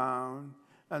ambient sound,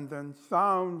 and then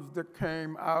sounds that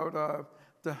came out of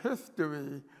the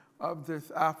history of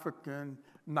this African,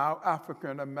 now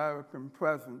African-American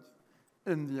presence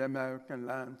in the American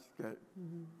landscape.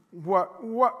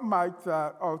 What might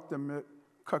that ultimate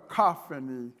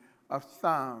cacophony of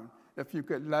sound, if you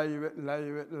could layer it,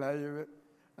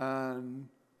 and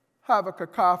have a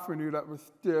cacophony that was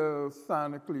still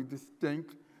sonically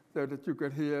distinct so that you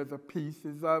could hear the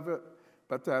pieces of it,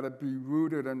 but that it be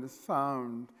rooted in the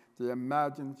sound, the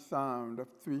imagined sound of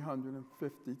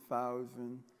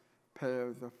 350,000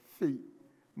 pairs of feet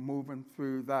moving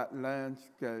through that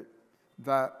landscape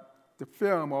that the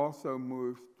film also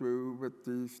moves through with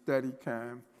the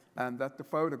Steadicam and that the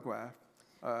photograph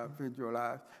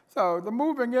visualized. So the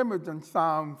moving image and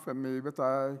sound for me, which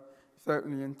I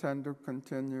certainly intend to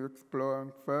continue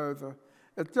exploring further,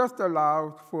 it just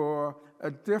allows for a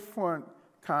different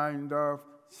kind of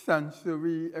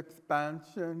sensory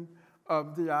expansion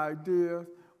of the ideas,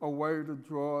 a way to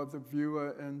draw the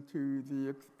viewer into the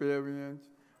experience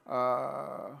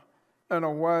in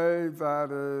a way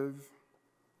that is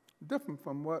different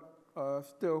from what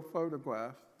still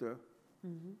photographs do.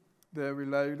 They're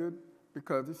related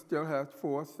because it still has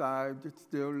four sides, it's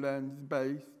still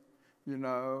lens-based, you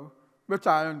know, which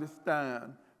I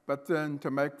understand. But then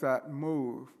to make that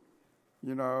move,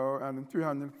 you know, and in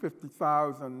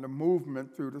 350,000, the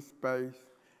movement through the space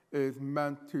is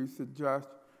meant to suggest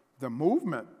the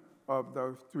movement of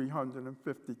those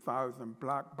 350,000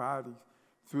 black bodies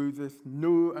through this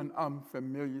new and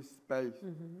unfamiliar space.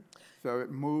 So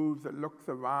it moves, it looks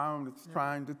around, it's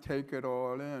trying to take it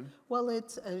all in. Well,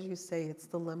 it's, as you say, it's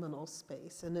the liminal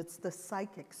space, and it's the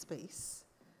psychic space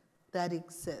that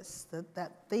exists,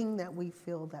 that thing that we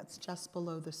feel that's just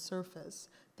below the surface,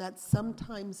 that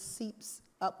sometimes seeps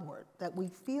upward, that we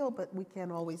feel but we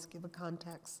can't always give a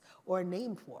context or a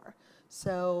name for.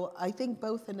 So I think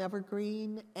both in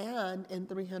Evergreen and in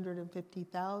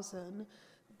 350,000,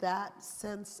 that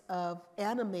sense of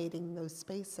animating those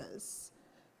spaces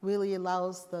really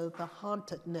allows the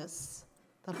hauntedness,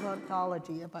 the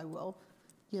hauntology, if I will,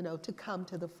 you know, to come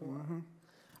to the fore.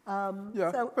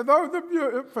 Yeah, so, for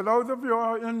those of you who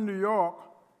are in New York,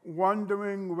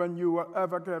 wondering when you will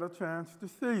ever get a chance to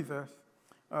see this,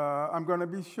 I'm going to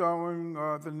be showing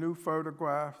the new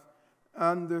photographs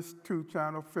and this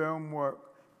 2-channel film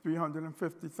work,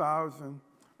 350,000,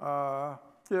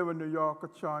 here in New York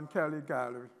at Sean Kelly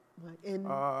Gallery.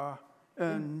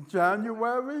 In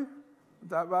January, is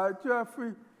that right,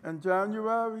 Jeffrey? In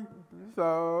January?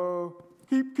 So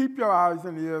keep your eyes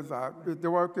and ears out.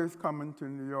 The work is coming to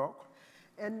New York.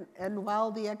 And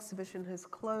while the exhibition has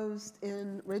closed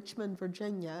in Richmond,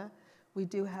 Virginia, we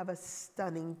do have a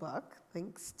stunning book,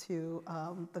 thanks to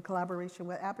the collaboration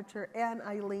with Aperture and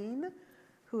Eileen,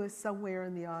 who is somewhere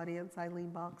in the audience, Eileen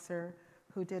Boxer,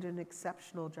 who did an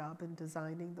exceptional job in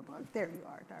designing the book. There you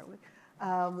are,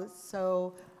 darling.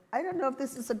 So I don't know if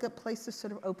this is a good place to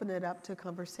sort of open it up to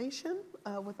conversation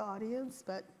with the audience,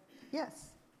 but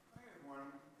yes. I had one.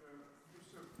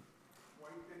 Use of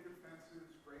white picket fences,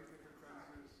 gray picket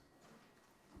fences.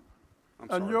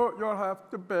 And you'll have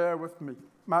to bear with me.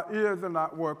 My ears are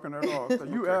not working at all. So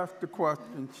you ask the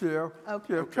question, Chill.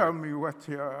 Okay. Tell me what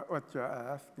you're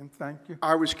asking. Thank you.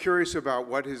 I was curious about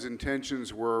what his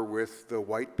intentions were with the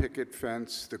white picket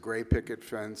fence, the gray picket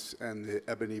fence, and the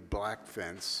ebony black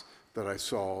fence that I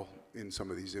saw in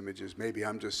some of these images. Maybe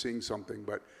I'm just seeing something,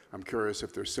 but I'm curious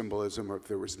if there's symbolism or if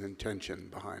there was an intention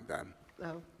behind them.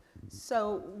 Oh.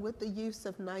 So with the use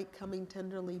of night coming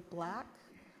tenderly black,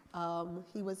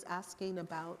 he was asking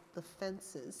about the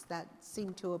fences that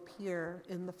seem to appear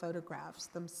in the photographs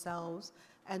themselves,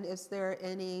 and is there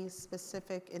any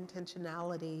specific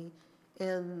intentionality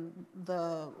in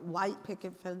the white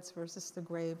picket fence versus the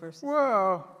gray versus...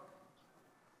 Well,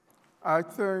 I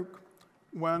think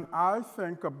when I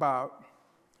think about,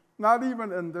 not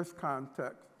even in this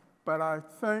context, but I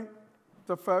think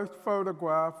the first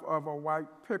photograph of a white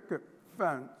picket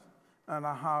fence in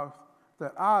a house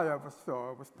that I ever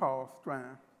saw was Paul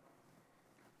Strand.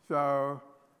 So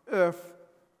if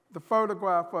the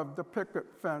photograph of the picket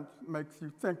fence makes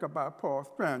you think about Paul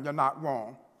Strand, you're not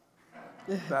wrong.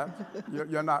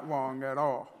 You're not wrong at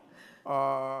all.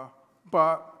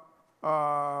 But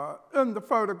in the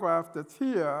photograph that's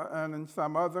here and in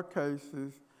some other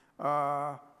cases,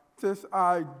 this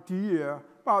idea,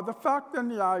 well, the fact and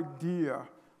the idea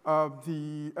of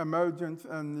the emergence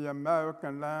in the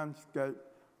American landscape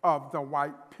of the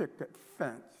white picket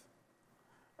fence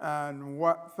and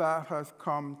what that has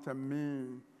come to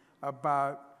mean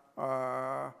about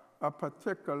a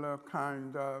particular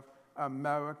kind of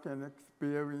American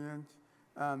experience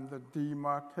and the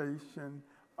demarcation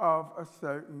of a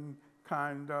certain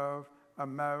kind of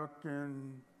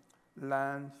American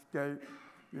landscape,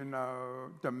 you know,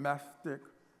 domestic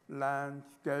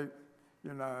landscape,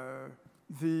 you know.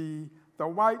 The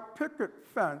white picket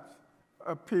fence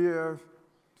appears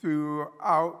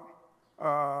throughout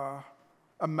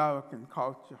American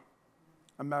culture,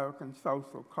 American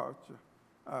social culture.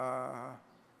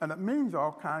 And it means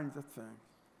all kinds of things.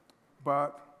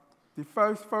 But the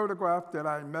first photograph that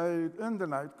I made in the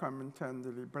Night Coming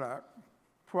Tenderly Black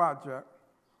project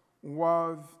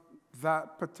was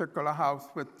that particular house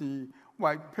with the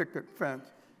white picket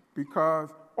fence, because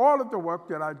all of the work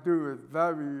that I do is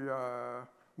very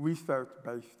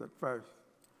research-based at first.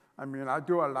 I mean, I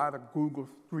do a lot of Google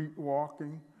street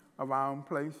walking around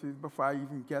places before I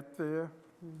even get there.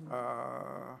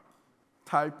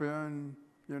 Type in,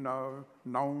 you know,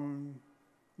 known,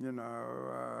 you know,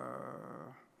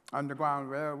 Underground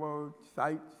Railroad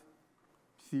sites,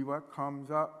 see what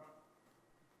comes up,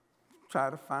 try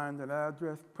to find an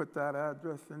address, put that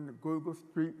address in the Google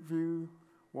Street View,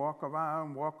 walk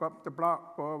around, walk up the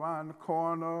block, go around the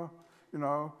corner, you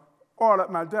know, all at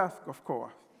my desk, of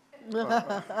course.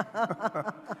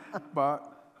 But,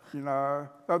 you know,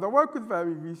 so the work is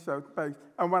very research-based.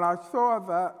 And when I saw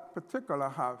that particular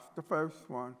house, the first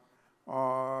one,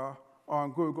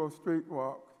 on Google Street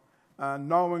Walk, and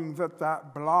knowing that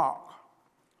that block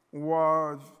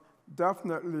was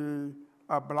definitely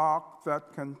a block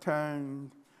that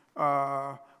contained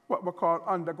what were called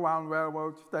Underground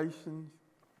Railroad stations,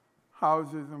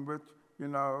 houses in which, you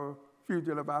know,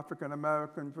 fugitive African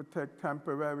Americans would take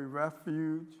temporary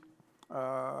refuge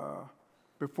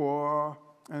before,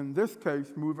 in this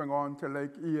case, moving on to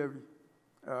Lake Erie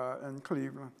in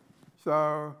Cleveland.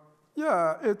 So,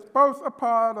 yeah, it's both a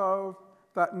part of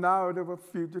that narrative of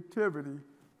fugitivity,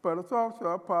 but it's also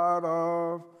a part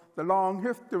of the long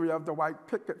history of the white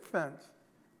picket fence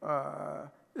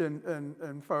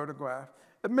in photographs.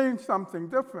 It means something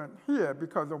different here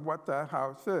because of what that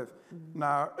house is.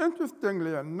 Now,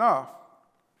 interestingly enough,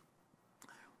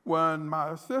 when my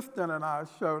assistant and I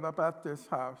showed up at this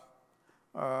house,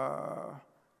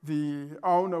 the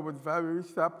owner was very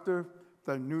receptive.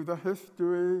 They knew the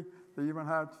history. They even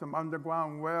had some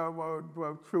Underground Railroad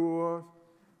brochures.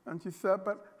 And she said,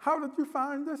 "But how did you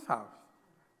find this house?"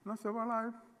 And I said, "Well,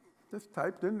 I just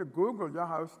typed into Google, your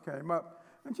house came up."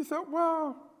 And she said,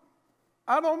 "Well,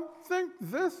 I don't think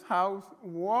this house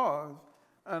was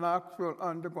an actual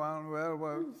Underground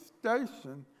Railroad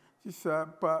station." She said,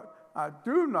 "But I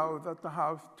do know that the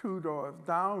house 2 doors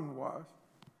down was."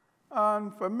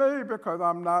 And for me, because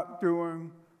I'm not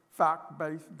doing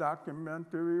fact-based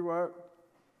documentary work,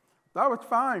 that was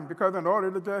fine, because in order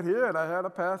to get here, I had to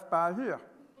pass by here.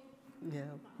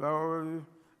 Yeah. So,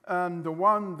 and the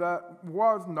one that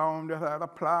was known, that had a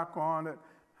plaque on it,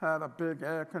 had a big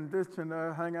air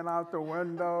conditioner hanging out the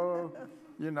window,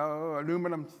 you know,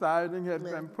 aluminum siding had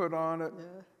been put on it.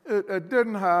 Yeah. It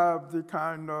didn't have the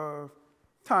kind of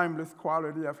timeless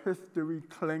quality of history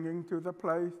clinging to the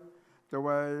place the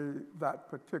way that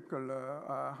particular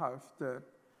house did.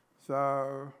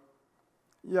 So,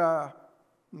 yeah,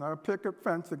 you know, picket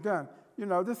fence again. You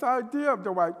know, this idea of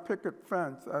the white picket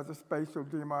fence as a spatial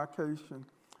demarcation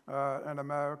in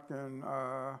American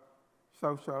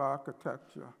social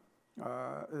architecture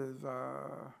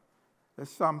is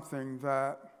something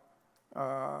that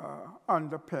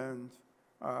underpins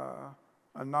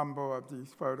a number of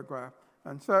these photographs.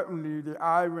 And certainly the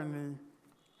irony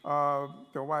of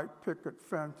the white picket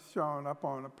fence showing up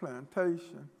on a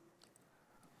plantation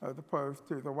as opposed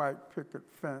to the white picket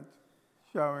fence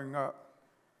showing up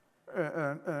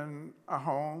in a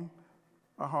home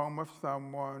of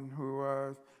someone who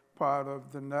was part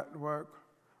of the network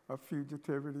of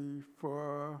fugitivity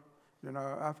for, you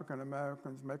know, African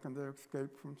Americans making their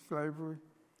escape from slavery.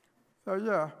 So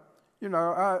yeah, you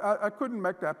know, I couldn't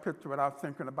make that picture without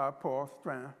thinking about Paul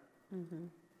Strand.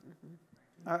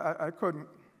 I couldn't.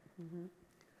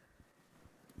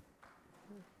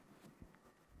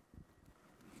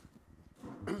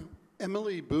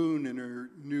 Emily Boone, in her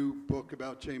new book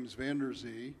about James Van Der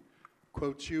Zee,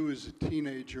 quotes you as a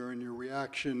teenager and your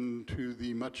reaction to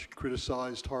the much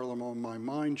criticized Harlem on My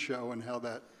Mind show and how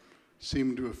that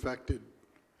seemed to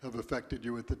have affected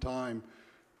you at the time.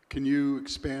 Can you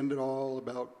expand at all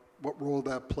about what role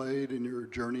that played in your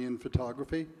journey in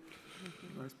photography?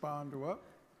 Respond to what?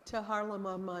 To Harlem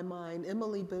on My Mind.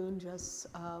 Emily Boone just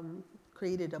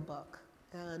created a book,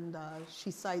 and she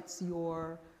cites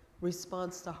your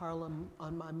response to Harlem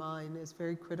on My Mind as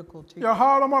very critical to you. Yeah,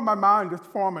 Harlem on My Mind is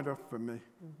formative for me.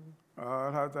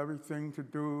 It has everything to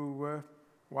do with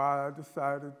why I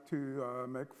decided to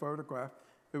make photographs.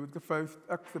 It was the first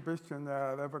exhibition that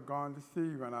I'd ever gone to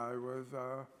see when I was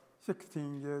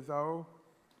 16 years old.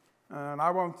 And I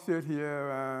won't sit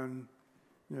here and,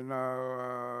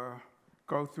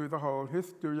 go through the whole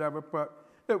history of it, but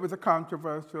it was a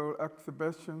controversial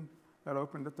exhibition that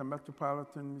opened at the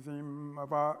Metropolitan Museum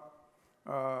of Art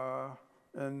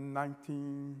in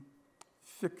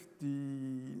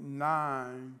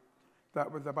 1969. That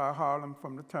was about Harlem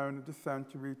from the turn of the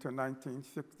century to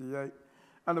 1968.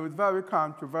 And it was very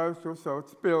controversial, so it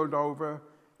spilled over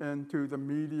into the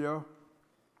media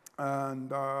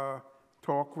and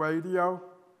talk radio.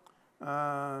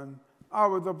 And I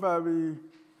was a very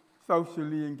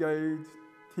socially engaged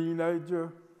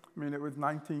teenager. I mean, it was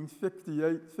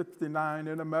 1968, 69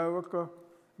 in America,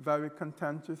 very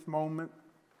contentious moment.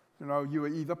 You were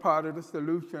either part of the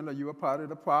solution or you were part of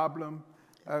the problem,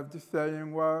 as the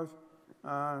saying was.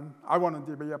 And I wanted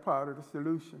to be a part of the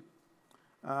solution.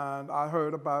 And I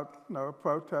heard about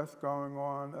protests going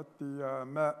on at the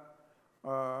Met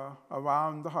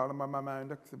around the Harlem on My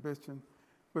Mind exhibition,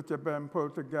 which had been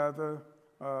put together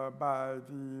by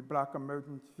the Black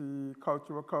Emergency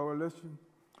Cultural Coalition,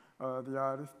 the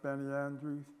artist Benny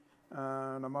Andrews,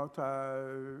 and a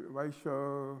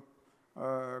multiracial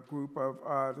group of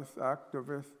artists,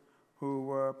 activists, who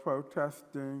were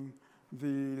protesting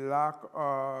the lack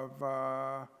of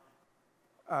a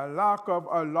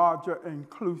larger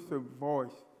inclusive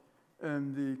voice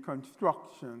in the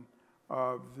construction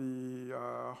of the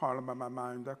Harlem on My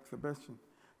Mind exhibition.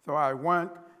 So I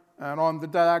went, and on the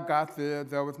day I got there,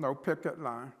 there was no picket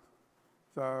line.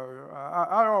 So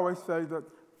I always say that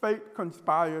fate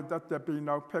conspired that there be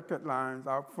no picket lines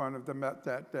out front of the Met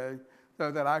that day so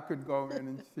that I could go in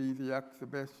and see the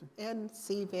exhibition. And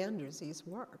see Vanderzee's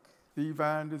work. See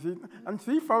Vanderzee, and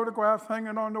see photographs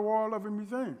hanging on the wall of a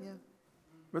museum, Yeah.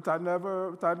 which I'd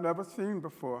never seen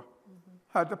before.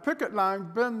 Had the picket lines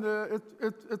been there,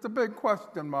 it's a big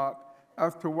question mark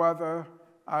as to whether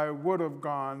I would have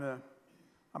gone in.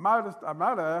 I might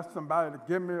have asked somebody to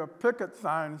give me a picket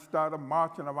sign and started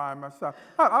marching around myself.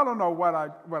 I don't know what I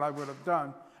would have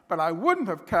done, but I wouldn't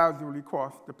have casually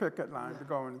crossed the picket line to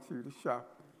go in and see the show.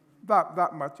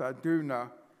 That much I do know.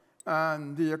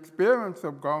 And the experience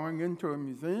of going into a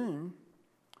museum,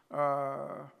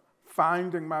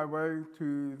 finding my way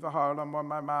to the Harlem on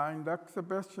My Mind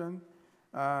exhibition,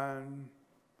 and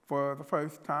for the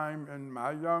first time in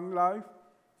my young life,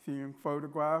 seeing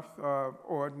photographs of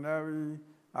ordinary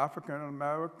African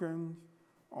Americans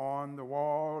on the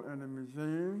wall in a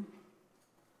museum,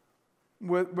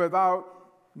 without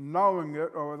knowing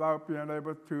it or without being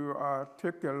able to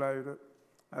articulate it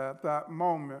at that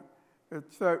moment,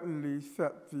 it certainly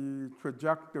set the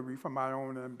trajectory for my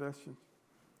own ambitions.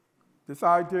 This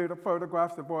idea that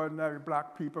photographs of ordinary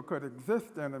Black people could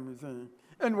exist in a museum,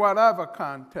 in whatever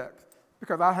context,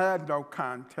 because I had no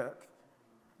context.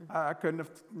 I couldn't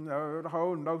have, the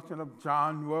whole notion of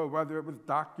genre, whether it was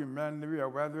documentary or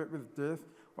whether it was this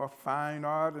or fine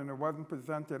art, and it wasn't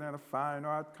presented in a fine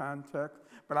art context,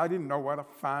 but I didn't know what a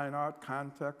fine art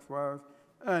context was.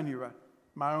 Anyway,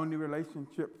 my only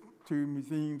relationship to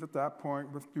museums at that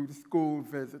point was through the school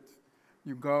visits.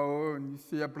 You go and you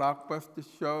see a blockbuster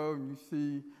show, and you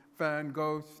see Van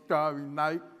Gogh's Starry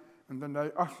Night, and then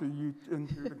they usher you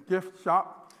into the gift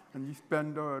shop, and you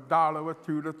spend $1 or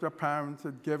 $2 that your parents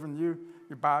had given you.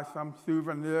 You buy some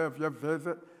souvenir of your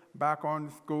visit back on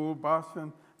the school bus,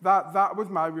 and that was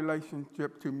my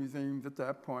relationship to museums at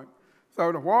that point.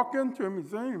 So to walk into a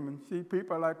museum and see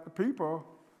people like the people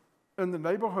in the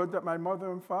neighborhood that my mother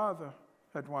and father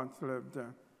had once lived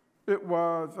in, it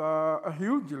was a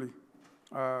hugely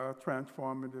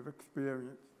transformative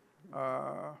experience.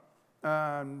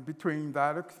 And between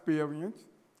that experience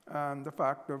and the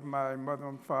fact of my mother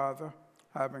and father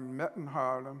having met in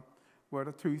Harlem were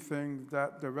the two things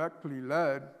that directly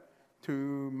led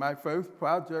to my first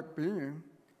project being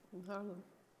In Harlem.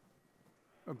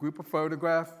 a group of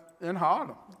photographs in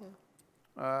Harlem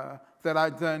that I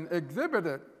then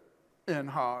exhibited in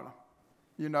Harlem.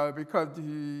 Because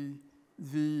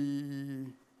the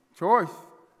choice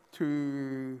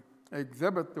to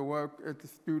exhibit the work at the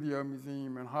Studio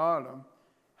Museum in Harlem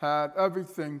had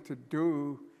everything to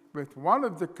do with one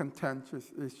of the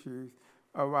contentious issues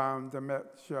around the Met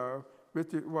show,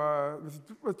 which was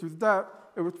that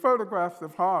it was photographs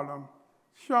of Harlem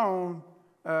shown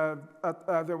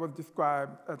as it was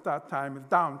described at that time as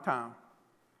downtown.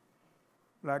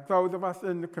 Like those of us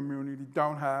in the community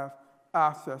don't have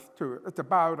access to it. It's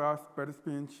about us, but it's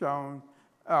being shown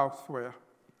elsewhere.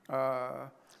 And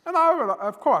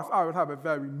of course, I would have a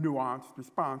very nuanced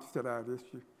response to that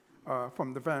issue.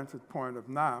 from the vantage point of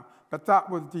now. But that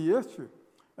was the issue.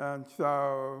 And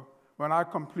so when I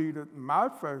completed my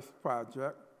first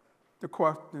project, the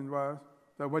question was,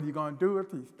 so what are you going to do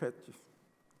with these pictures?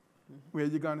 Where are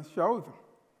you going to show them?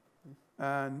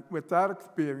 And with that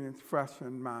experience fresh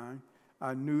in mind,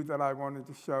 I knew that I wanted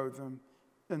to show them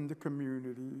in the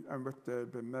community in which they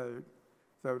had been made,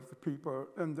 so that the people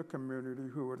in the community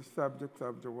who were the subjects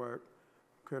of the work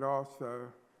could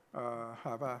also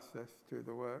have access to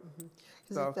the work.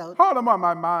 So Harlem on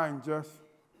My Mind just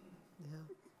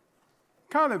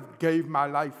kind of gave my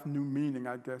life new meaning,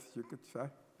 I guess you could say.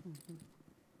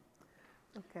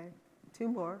 Okay, two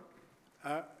more.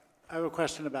 I have a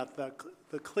question about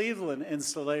the Cleveland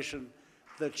installation,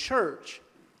 the church.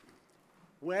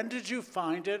 When did you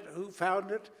find it? Who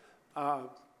found it?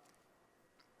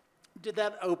 Did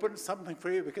that open something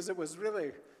for you? Because it was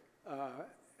really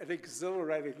an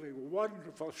exhilaratingly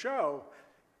wonderful show,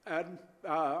 and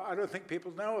I don't think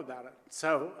people know about it.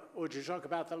 So would you talk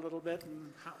about that a little bit,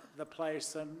 and how, the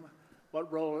place and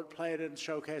what role it played in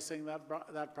showcasing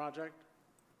that project?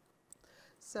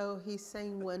 So he's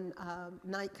saying when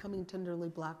Night Coming Tenderly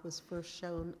Black was first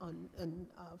shown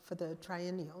for the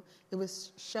triennial, it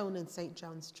was shown in St.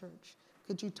 John's Church.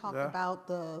 Could you talk about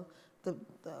the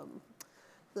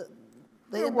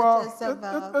impetus of...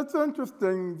 It's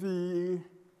interesting,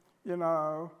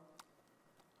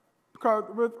 because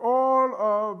with all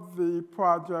of the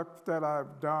projects that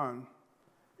I've done,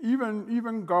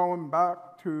 even going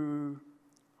back to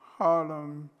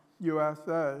Harlem,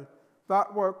 USA,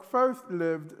 that work first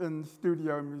lived in the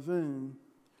Studio Museum,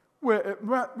 where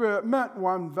it meant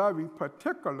one very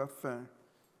particular thing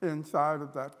inside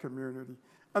of that community.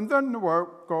 And then the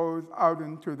work goes out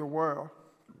into the world.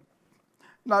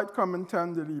 Night Coming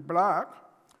Tenderly Black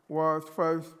was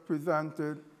first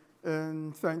presented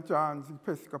in St. John's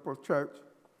Episcopal Church,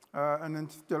 an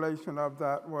installation of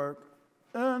that work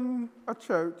in a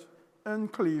church in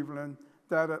Cleveland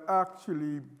that had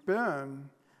actually been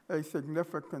a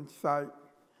significant site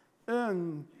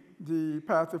in the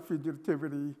path of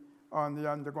fugitivity on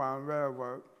the Underground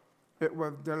Railroad. It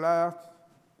was the last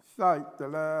site, the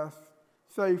last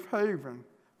safe haven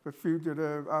for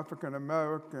fugitive African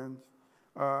Americans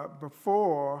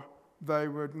before they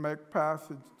would make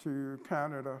passage to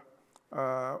Canada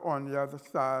on the other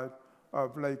side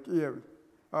of Lake Erie.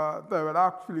 They would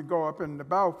actually go up in the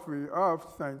belfry of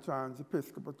St. John's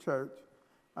Episcopal Church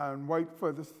and wait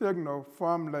for the signal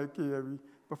from Lake Erie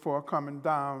before coming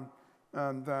down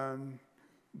and then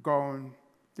going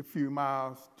a few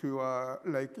miles to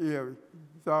Lake Erie.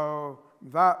 So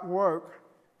that work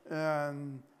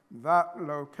and that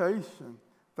location,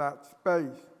 that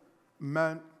space,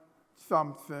 meant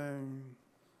something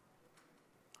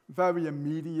very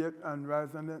immediate and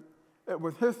resonant. It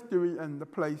was history in the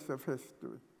place of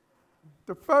history.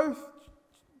 The first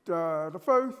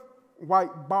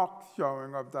white box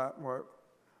showing of that work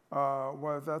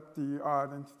was at the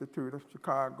Art Institute of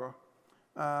Chicago.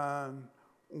 And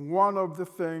one of the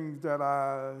things that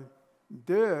I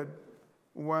did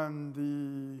when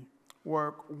the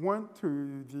work went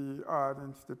to the Art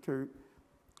Institute,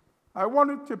 I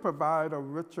wanted to provide a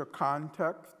richer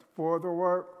context for the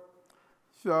work.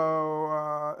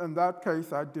 So in that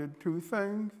case, I did two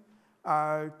things.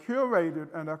 I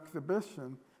curated an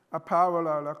exhibition, a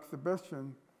parallel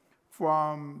exhibition,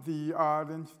 from the Art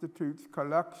Institute's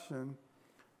collection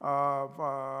of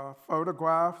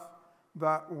photographs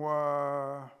that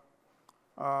were,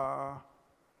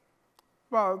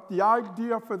 well, the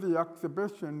idea for the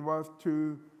exhibition was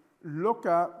to look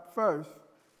at first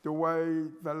the way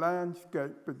the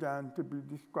landscape began to be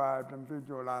described and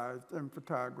visualized in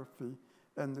photography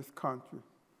in this country.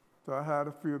 So I had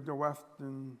a few of the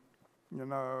Western,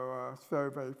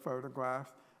 survey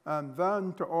photographs, and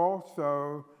then to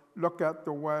also look at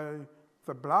the way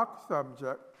the Black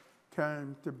subject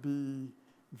came to be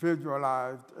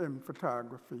visualized in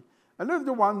photography. And this is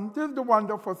the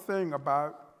wonderful thing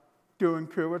about doing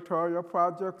curatorial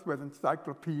projects with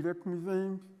encyclopedic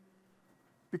museums,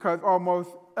 because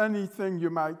almost anything you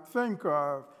might think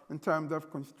of in terms of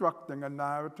constructing a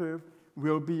narrative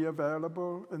will be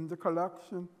available in the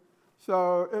collection.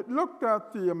 So it looked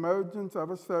at the emergence of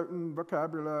a certain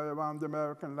vocabulary around the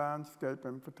American landscape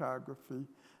in photography,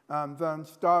 and then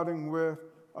starting with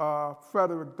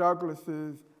Frederick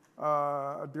Douglass's,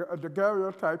 a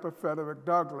daguerreotype of Frederick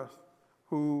Douglass,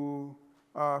 who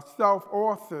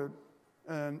self-authored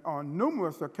on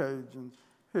numerous occasions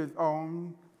his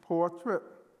own portrait.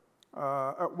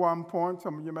 At one point,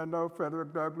 some of you may know,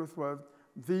 Frederick Douglass was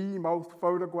the most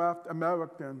photographed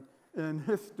American in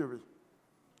history.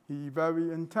 He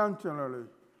very intentionally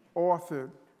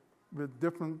authored with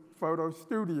different photo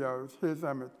studios, his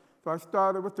image. So I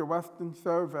started with the Western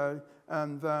Survey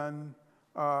and then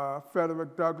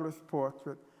Frederick Douglass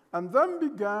portrait, and then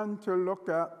began to look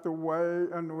at the way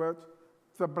in which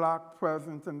the black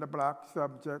presence and the black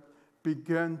subject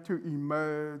begin to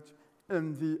emerge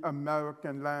in the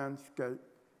American landscape,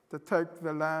 to take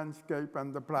the landscape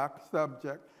and the black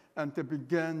subject and to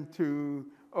begin to,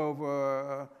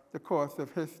 over the course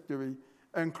of history,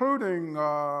 including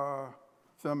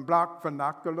some black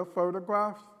vernacular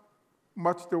photographs,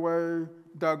 much the way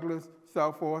Douglass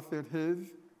self-authored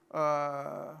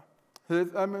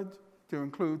his image, to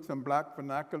include some black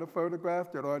vernacular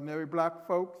photographs that ordinary black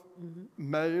folks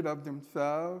made of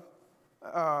themselves,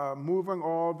 moving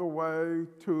all the way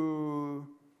to,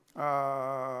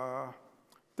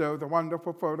 there was a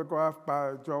wonderful photograph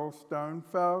by Joel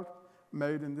Sternfeld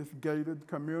made in this gated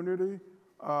community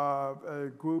of a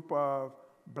group of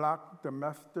black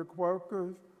domestic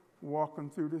workers walking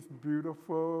through this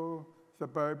beautiful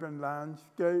suburban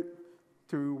landscape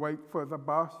to wait for the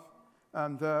bus.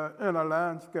 And they're in a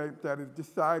landscape that is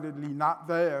decidedly not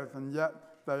theirs, and yet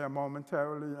they are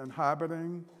momentarily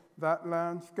inhabiting that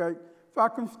landscape. So I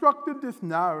constructed this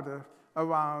narrative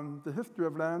around the history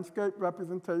of landscape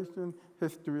representation,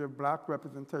 history of black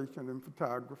representation in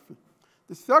photography.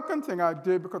 The second thing I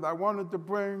did, because I wanted to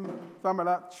bring some of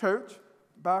that church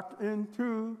back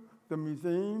into the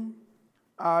museum,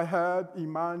 I had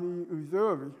Imani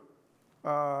Uzuri,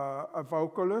 a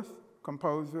vocalist,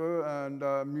 composer, and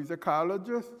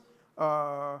musicologist,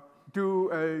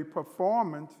 do a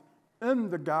performance in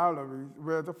the galleries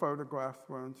where the photographs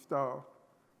were installed.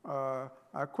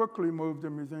 I quickly moved the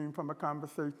museum from a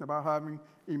conversation about having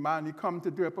Imani come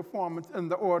to do a performance in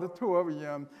the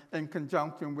auditorium in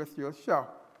conjunction with your show.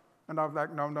 And I was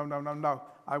like, no, no, no, no, no.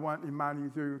 I want Imani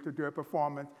Uzuri to do a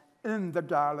performance in the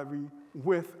gallery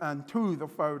with and to the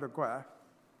photograph.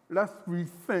 Let's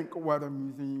rethink what a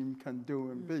museum can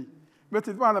do and be, which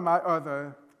is one of my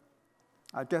other,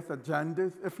 I guess,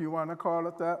 agendas, if you want to call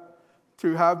it that,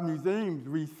 to have museums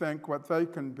rethink what they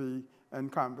can be in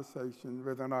conversation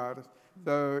with an artist.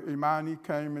 So Imani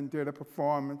came and did a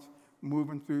performance,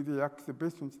 moving through the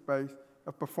exhibition space,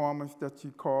 a performance that she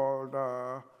called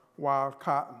Wild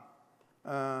Cotton.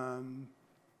 And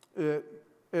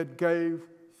it gave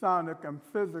sonic and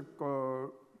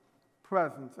physical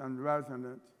presence and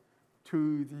resonance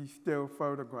to the still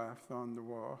photographs on the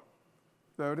wall.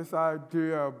 So this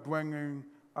idea of bringing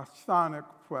a sonic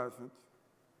presence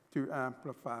to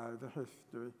amplify the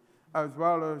history, as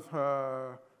well as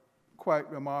her quite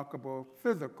remarkable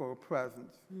physical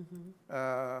presence.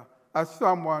 As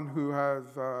someone who has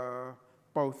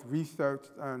both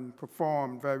researched and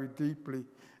performed very deeply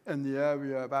in the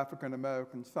area of African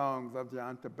American songs of the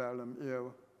antebellum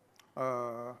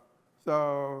era.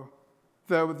 So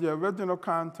there was the original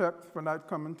context for Night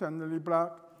Coming Tenderly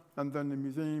Black, and then the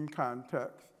museum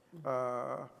context,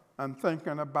 and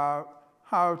thinking about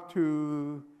how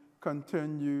to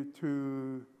continue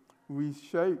to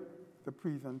reshape the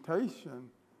presentation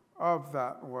of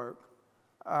that work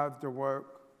as the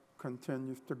work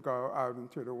continues to go out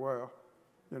into the world.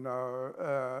 You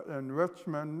know, in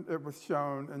Richmond, it was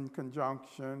shown in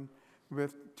conjunction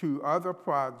with 2 other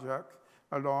projects,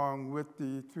 along with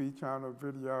the 3-channel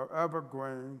video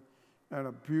Evergreen, in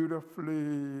a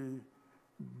beautifully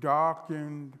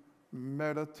darkened,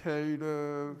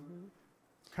 meditative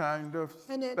kind of space.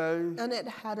 And it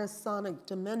had a sonic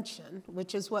dimension,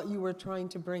 which is what you were trying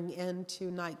to bring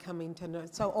into Night Coming Tender.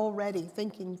 So already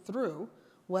thinking through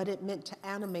what it meant to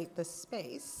animate the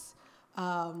space, you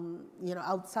know,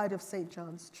 outside of St.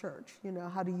 John's Church, you know,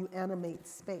 how do you animate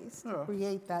space to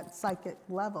create that psychic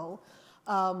level?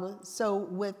 So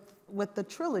with the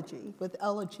trilogy, with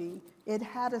Elegy, it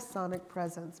had a sonic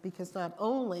presence, because not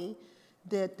only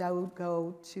did Dawoud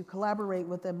go to collaborate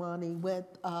with Imani with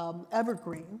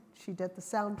Evergreen, she did the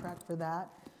soundtrack for that.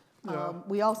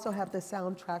 We also have the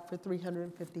soundtrack for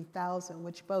 350,000,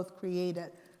 which both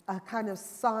created a kind of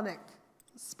sonic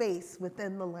space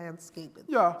within the landscape.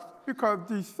 Yeah, because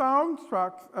the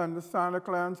soundtracks and the sonic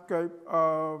landscape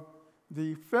of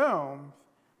the films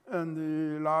in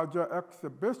the larger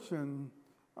exhibition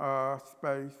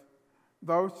space,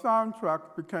 those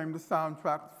soundtracks became the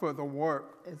soundtracks for the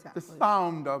work, Exactly. the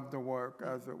sound of the work,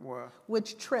 as it were.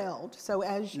 Which trailed. So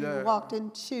as you walked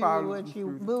into, as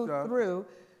you moved through,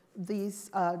 these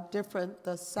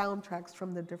the soundtracks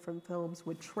from the different films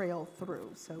would trail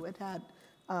through. So it had,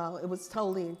 it was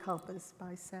totally encompassed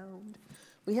by sound.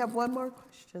 We have one more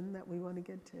question that we want to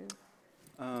get to.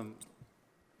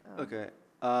 Okay.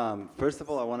 First of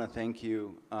all, I want to thank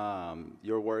you.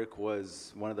 Your work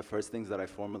was one of the first things that I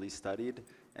formally studied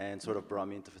and sort of brought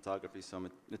me into photography, so I'm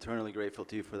eternally grateful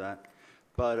to you for that.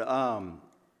 But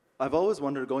I've always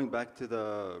wondered, going back to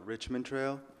the Richmond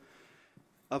Trail,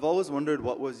 I've always wondered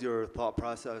what was your thought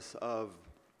process of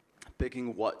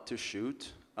picking what to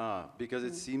shoot, because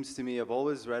it seems to me, I've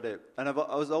always read it, and I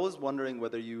was always wondering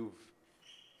whether you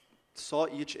saw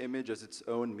each image as its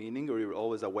own meaning, or you were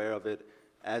always aware of it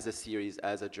as a series,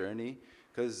 as a journey,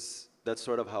 because that's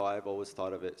sort of how I've always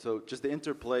thought of it. So just the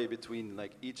interplay between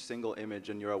like each single image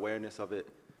and your awareness of it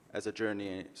as a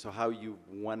journey, so how you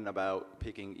went about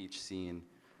picking each scene.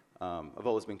 I've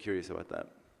always been curious about that.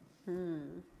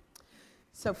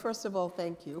 So first of all,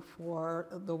 thank you for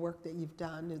the work that you've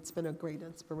done. It's been a great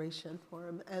inspiration for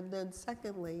him. And then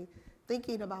secondly,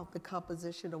 thinking about the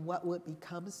composition of what would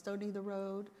become Stony the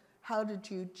Road, how did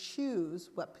you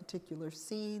choose what particular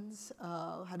scenes?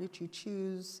 How did you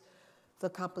choose the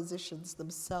compositions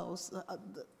themselves?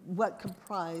 What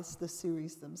comprised the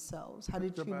series themselves? How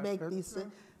did you make these,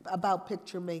 about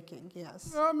picture making,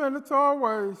 yes? I mean, it's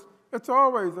always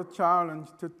a challenge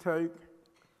to take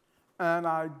an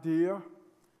idea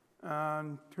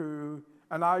and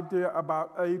an idea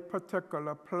about a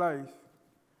particular place,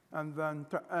 and then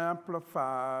to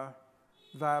amplify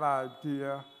that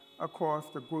idea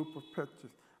across the group of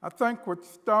pictures. I think with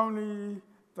Stony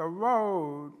the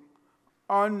Road,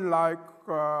 unlike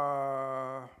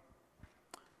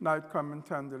Night Coming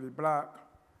Tenderly Black,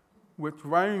 which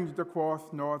ranged across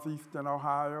northeastern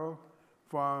Ohio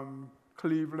from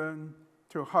Cleveland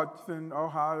to Hudson,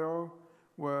 Ohio,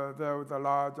 where there was a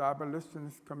large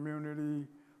abolitionist community,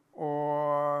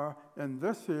 or in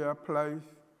this here place,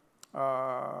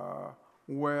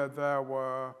 where there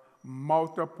were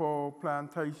multiple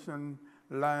plantation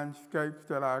landscapes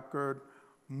that I could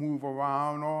move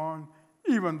around on,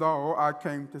 even though I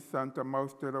came to center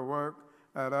most of the work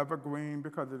at Evergreen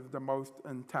because it is the most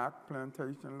intact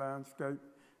plantation landscape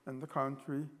in the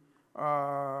country.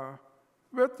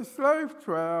 With the slave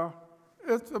trail,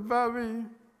 it's a very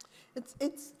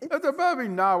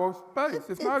narrow space.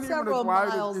 It's not even as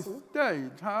wide as the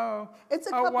stage. It's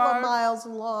a couple of miles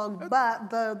long, but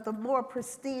the more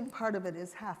pristine part of it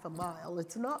is half a mile.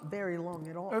 It's not very long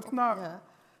at all. It's not.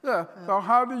 Yeah. So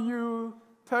how do you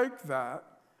take that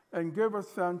and give a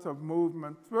sense of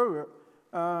movement through it?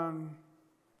 And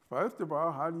first of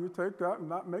all, how do you take that and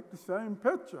not make the same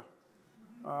picture?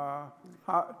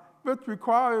 Which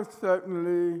requires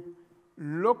certainly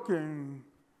looking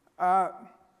at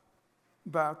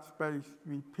that space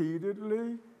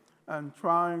repeatedly and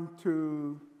trying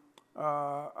to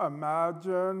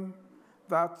imagine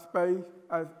that space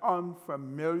as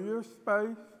unfamiliar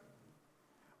space,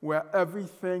 where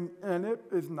everything in it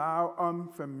is now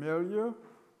unfamiliar,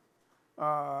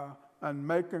 and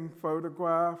making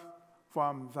photographs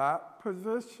from that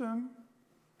position,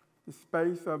 the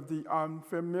space of the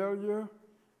unfamiliar.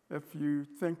 If you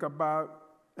think about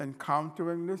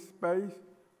encountering this space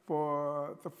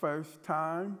for the first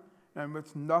time, in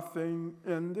which nothing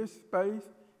in this space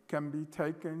can be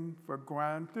taken for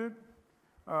granted.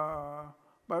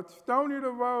 But Stony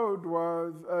the Road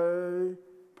was a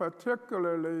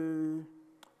particularly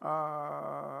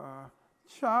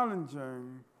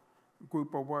challenging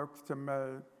group of works to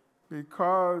make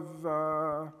because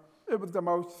it was the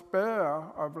most spare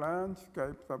of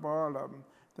landscapes of all of them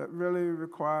that really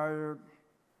required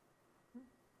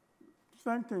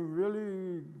thinking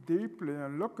really deeply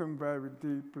and looking very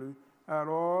deeply at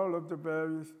all of the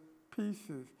various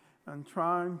pieces and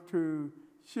trying to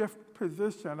shift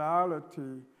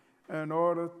positionality in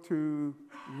order to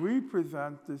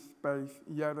represent this space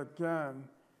yet again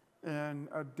in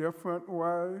a different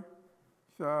way.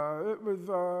 So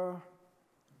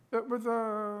it was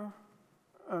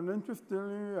an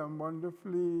interestingly and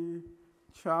wonderfully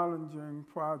challenging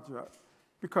project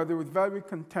because it was very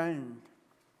contained,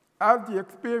 as the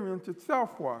experience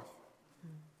itself was.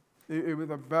 It was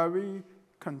a very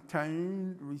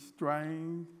contained,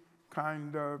 restrained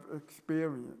kind of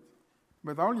experience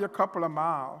with only a couple of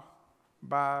miles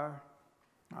by,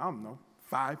 I don't know,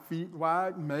 5 feet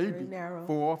wide, maybe 4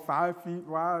 or 5 feet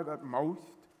wide at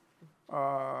most.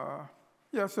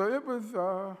 Yeah, so it was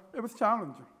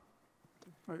challenging.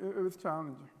 It was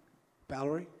challenging.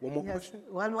 Valerie, one more question?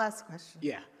 One last question.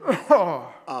 Yeah.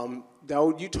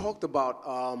 Dawoud, you talked about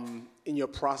in your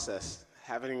process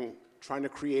trying to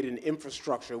create an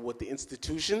infrastructure with the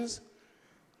institutions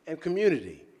and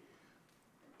community.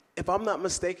 If I'm not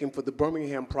mistaken, for the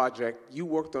Birmingham project, you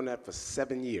worked on that for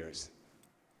 7 years.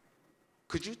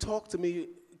 Could you talk to me,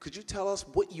 could you tell us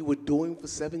what you were doing for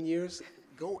 7 years?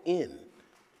 Go in.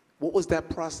 What was that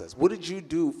process? What did you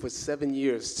do for 7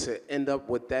 years to end up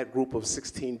with that group of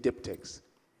 16 diptychs?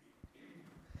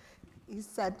 He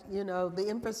said, you know, the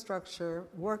infrastructure,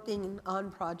 working on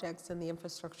projects and the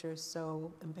infrastructure is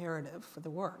so imperative for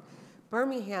the work.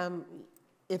 Birmingham,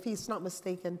 if he's not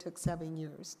mistaken, took 7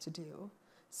 years to do.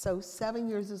 So 7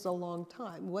 years is a long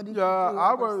time. What did you do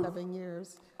over 7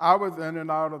 years? I was in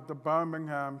and out of the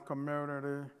Birmingham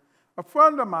community. A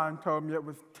friend of mine told me it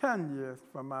was 10 years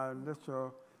from my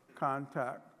initial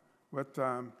contact with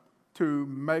them to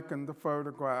making the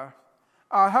photograph.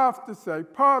 I have to say,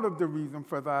 part of the reason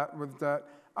for that was that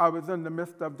I was in the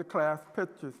midst of the Class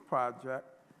Pictures project,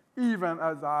 even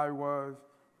as I was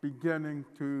beginning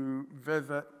to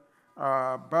visit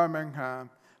Birmingham.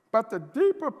 But the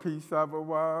deeper piece of it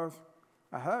was,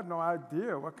 I had no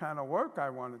idea what kind of work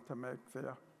I wanted to make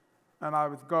there. And I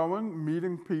was going,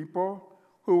 meeting people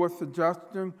who were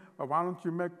suggesting, well, why don't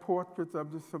you make portraits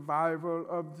of the survival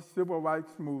of the civil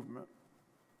rights movement?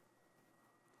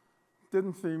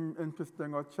 Didn't seem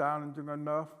interesting or challenging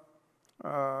enough.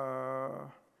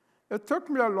 It took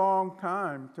me a long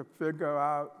time to figure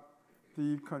out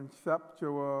the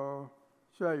conceptual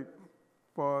shape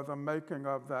for the making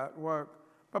of that work.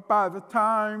 But by the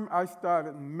time I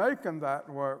started making that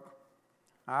work,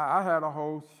 I had a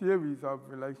whole series of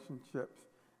relationships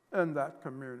in that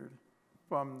community.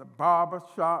 From the barber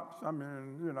shops, I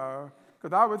mean, you know,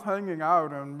 because I was hanging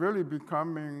out and really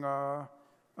becoming a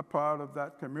part of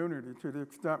that community to the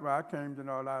extent where I came to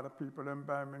know a lot of people in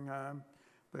Birmingham.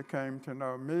 They came to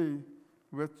know me,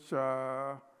 which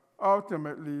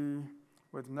ultimately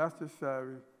was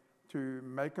necessary to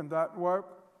making that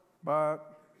work. But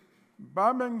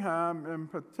Birmingham in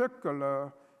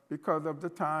particular, because of the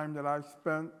time that I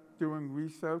spent doing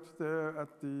research there at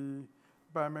the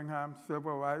Birmingham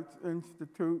Civil Rights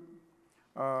Institute,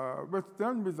 which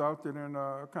then resulted in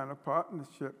a kind of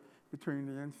partnership between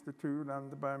the Institute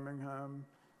and the Birmingham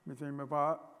Museum of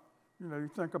Art. You know, you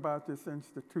think about this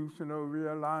institutional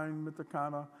realignment that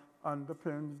kind of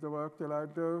underpins the work that I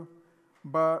do.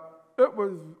 But it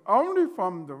was only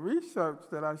from the research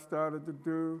that I started to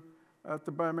do at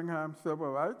the Birmingham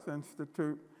Civil Rights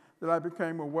Institute that I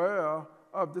became aware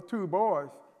of the 2 boys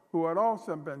who had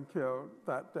also been killed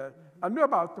that day. I knew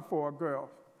about the 4 girls.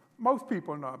 Most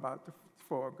people know about the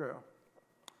 4 girls.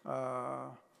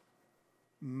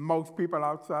 Most people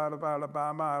outside of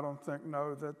Alabama, I don't think,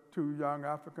 know that 2 young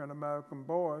African-American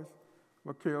boys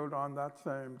were killed on that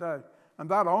same day. And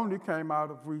that only came out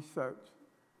of research.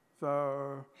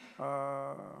 So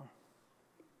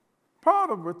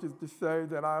part of which is to say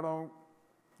that I don't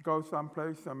go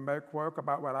someplace and make work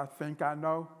about what I think I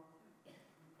know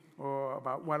or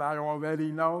about what I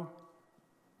already know.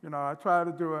 You know, I try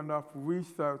to do enough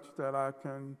research that I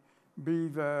can be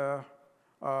there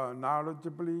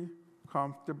knowledgeably,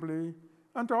 comfortably,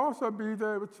 and to also be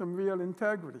there with some real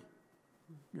integrity,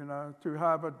 you know, to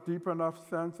have a deep enough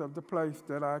sense of the place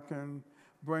that I can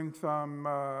bring some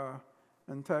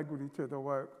integrity to the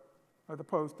work, as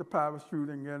opposed to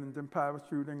parachuting in and then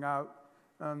parachuting out,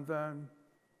 and then,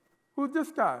 who's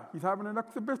this guy? He's having an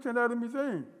exhibition at a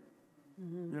museum.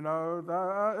 Mm-hmm. You know,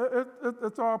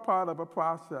 it's all part of a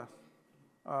process.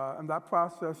 And that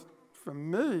process, for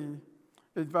me,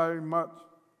 is very much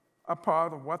a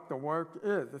part of what the work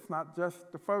is. It's not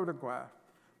just the photograph,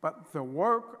 but the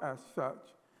work as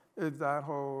such is that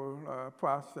whole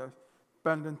process.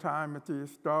 Spending time at the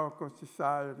Historical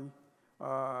Society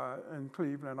in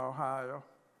Cleveland, Ohio,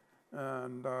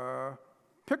 and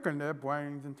picking their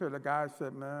brains until the guy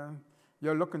said, man,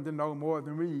 you're looking to know more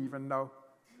than we even know.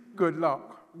 Good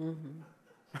luck.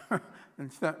 Mm-hmm.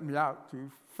 And sent me out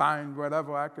to find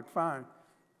whatever I could find.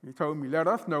 He told me, let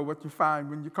us know what you find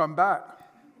when you come back.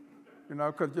 You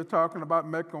know, because you're talking about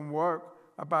making work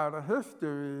about a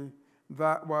history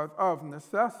that was of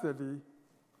necessity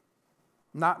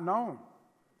not known.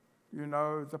 You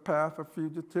know, the path of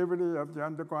fugitivity of the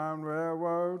Underground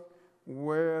Railroad,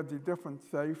 where the different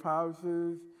safe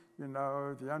houses, you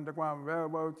know, the Underground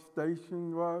Railroad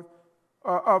station was.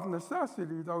 Of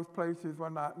necessity, those places were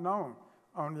not known.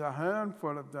 Only a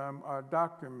handful of them are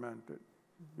documented,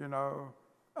 you know.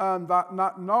 And that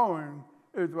not knowing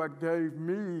is what gave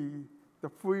me the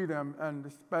freedom and the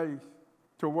space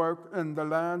to work in the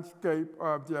landscape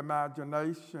of the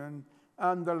imagination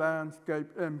and the landscape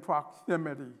in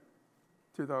proximity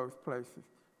to those places.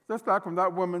 Just like when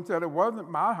that woman said, it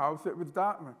wasn't my house, it was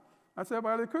that one. I said,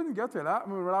 well, they couldn't get to that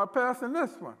one without passing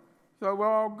this one. So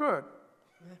we're all good.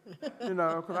 You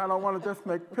know, because I don't want to just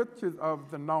make pictures of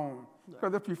the known.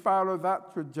 Because if you follow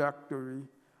that trajectory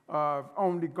of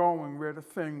only going where the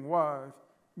thing was,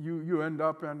 you end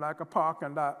up in like a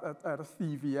parking lot at a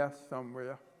CVS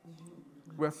somewhere.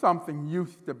 where something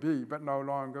used to be but no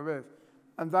longer is.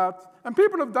 And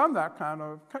people have done that kind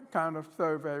of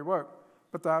survey work,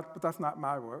 but that's not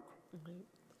my work. Right.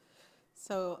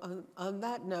 So on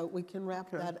that note, we can wrap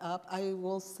that up. I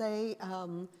will say,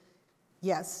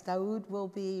 yes, Dawoud will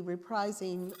be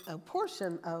reprising a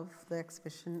portion of the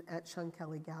exhibition at Sean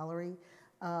Kelly Gallery.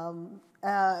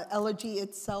 Elegy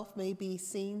itself may be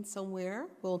seen somewhere.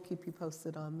 We'll keep you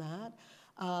posted on that.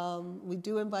 We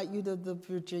do invite you to the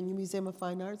Virginia Museum of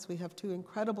Fine Arts. We have 2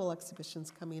 incredible exhibitions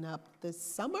coming up this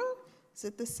summer. Is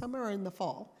it this summer or in the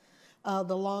fall?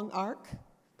 The Long Arc,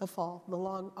 the fall, the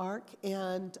Long Arc,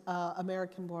 and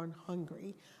American Born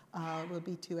Hungry will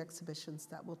be 2 exhibitions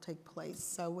that will take place.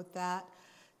 So with that,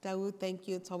 Dawoud, thank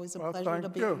you. It's always a pleasure to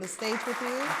be on the stage with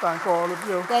you. Thank all of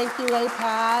you. Thank you,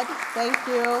 APAD. Thank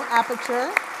you,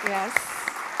 Aperture. Yes.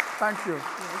 Thank you.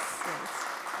 Yes,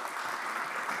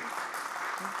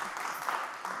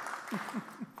 yes.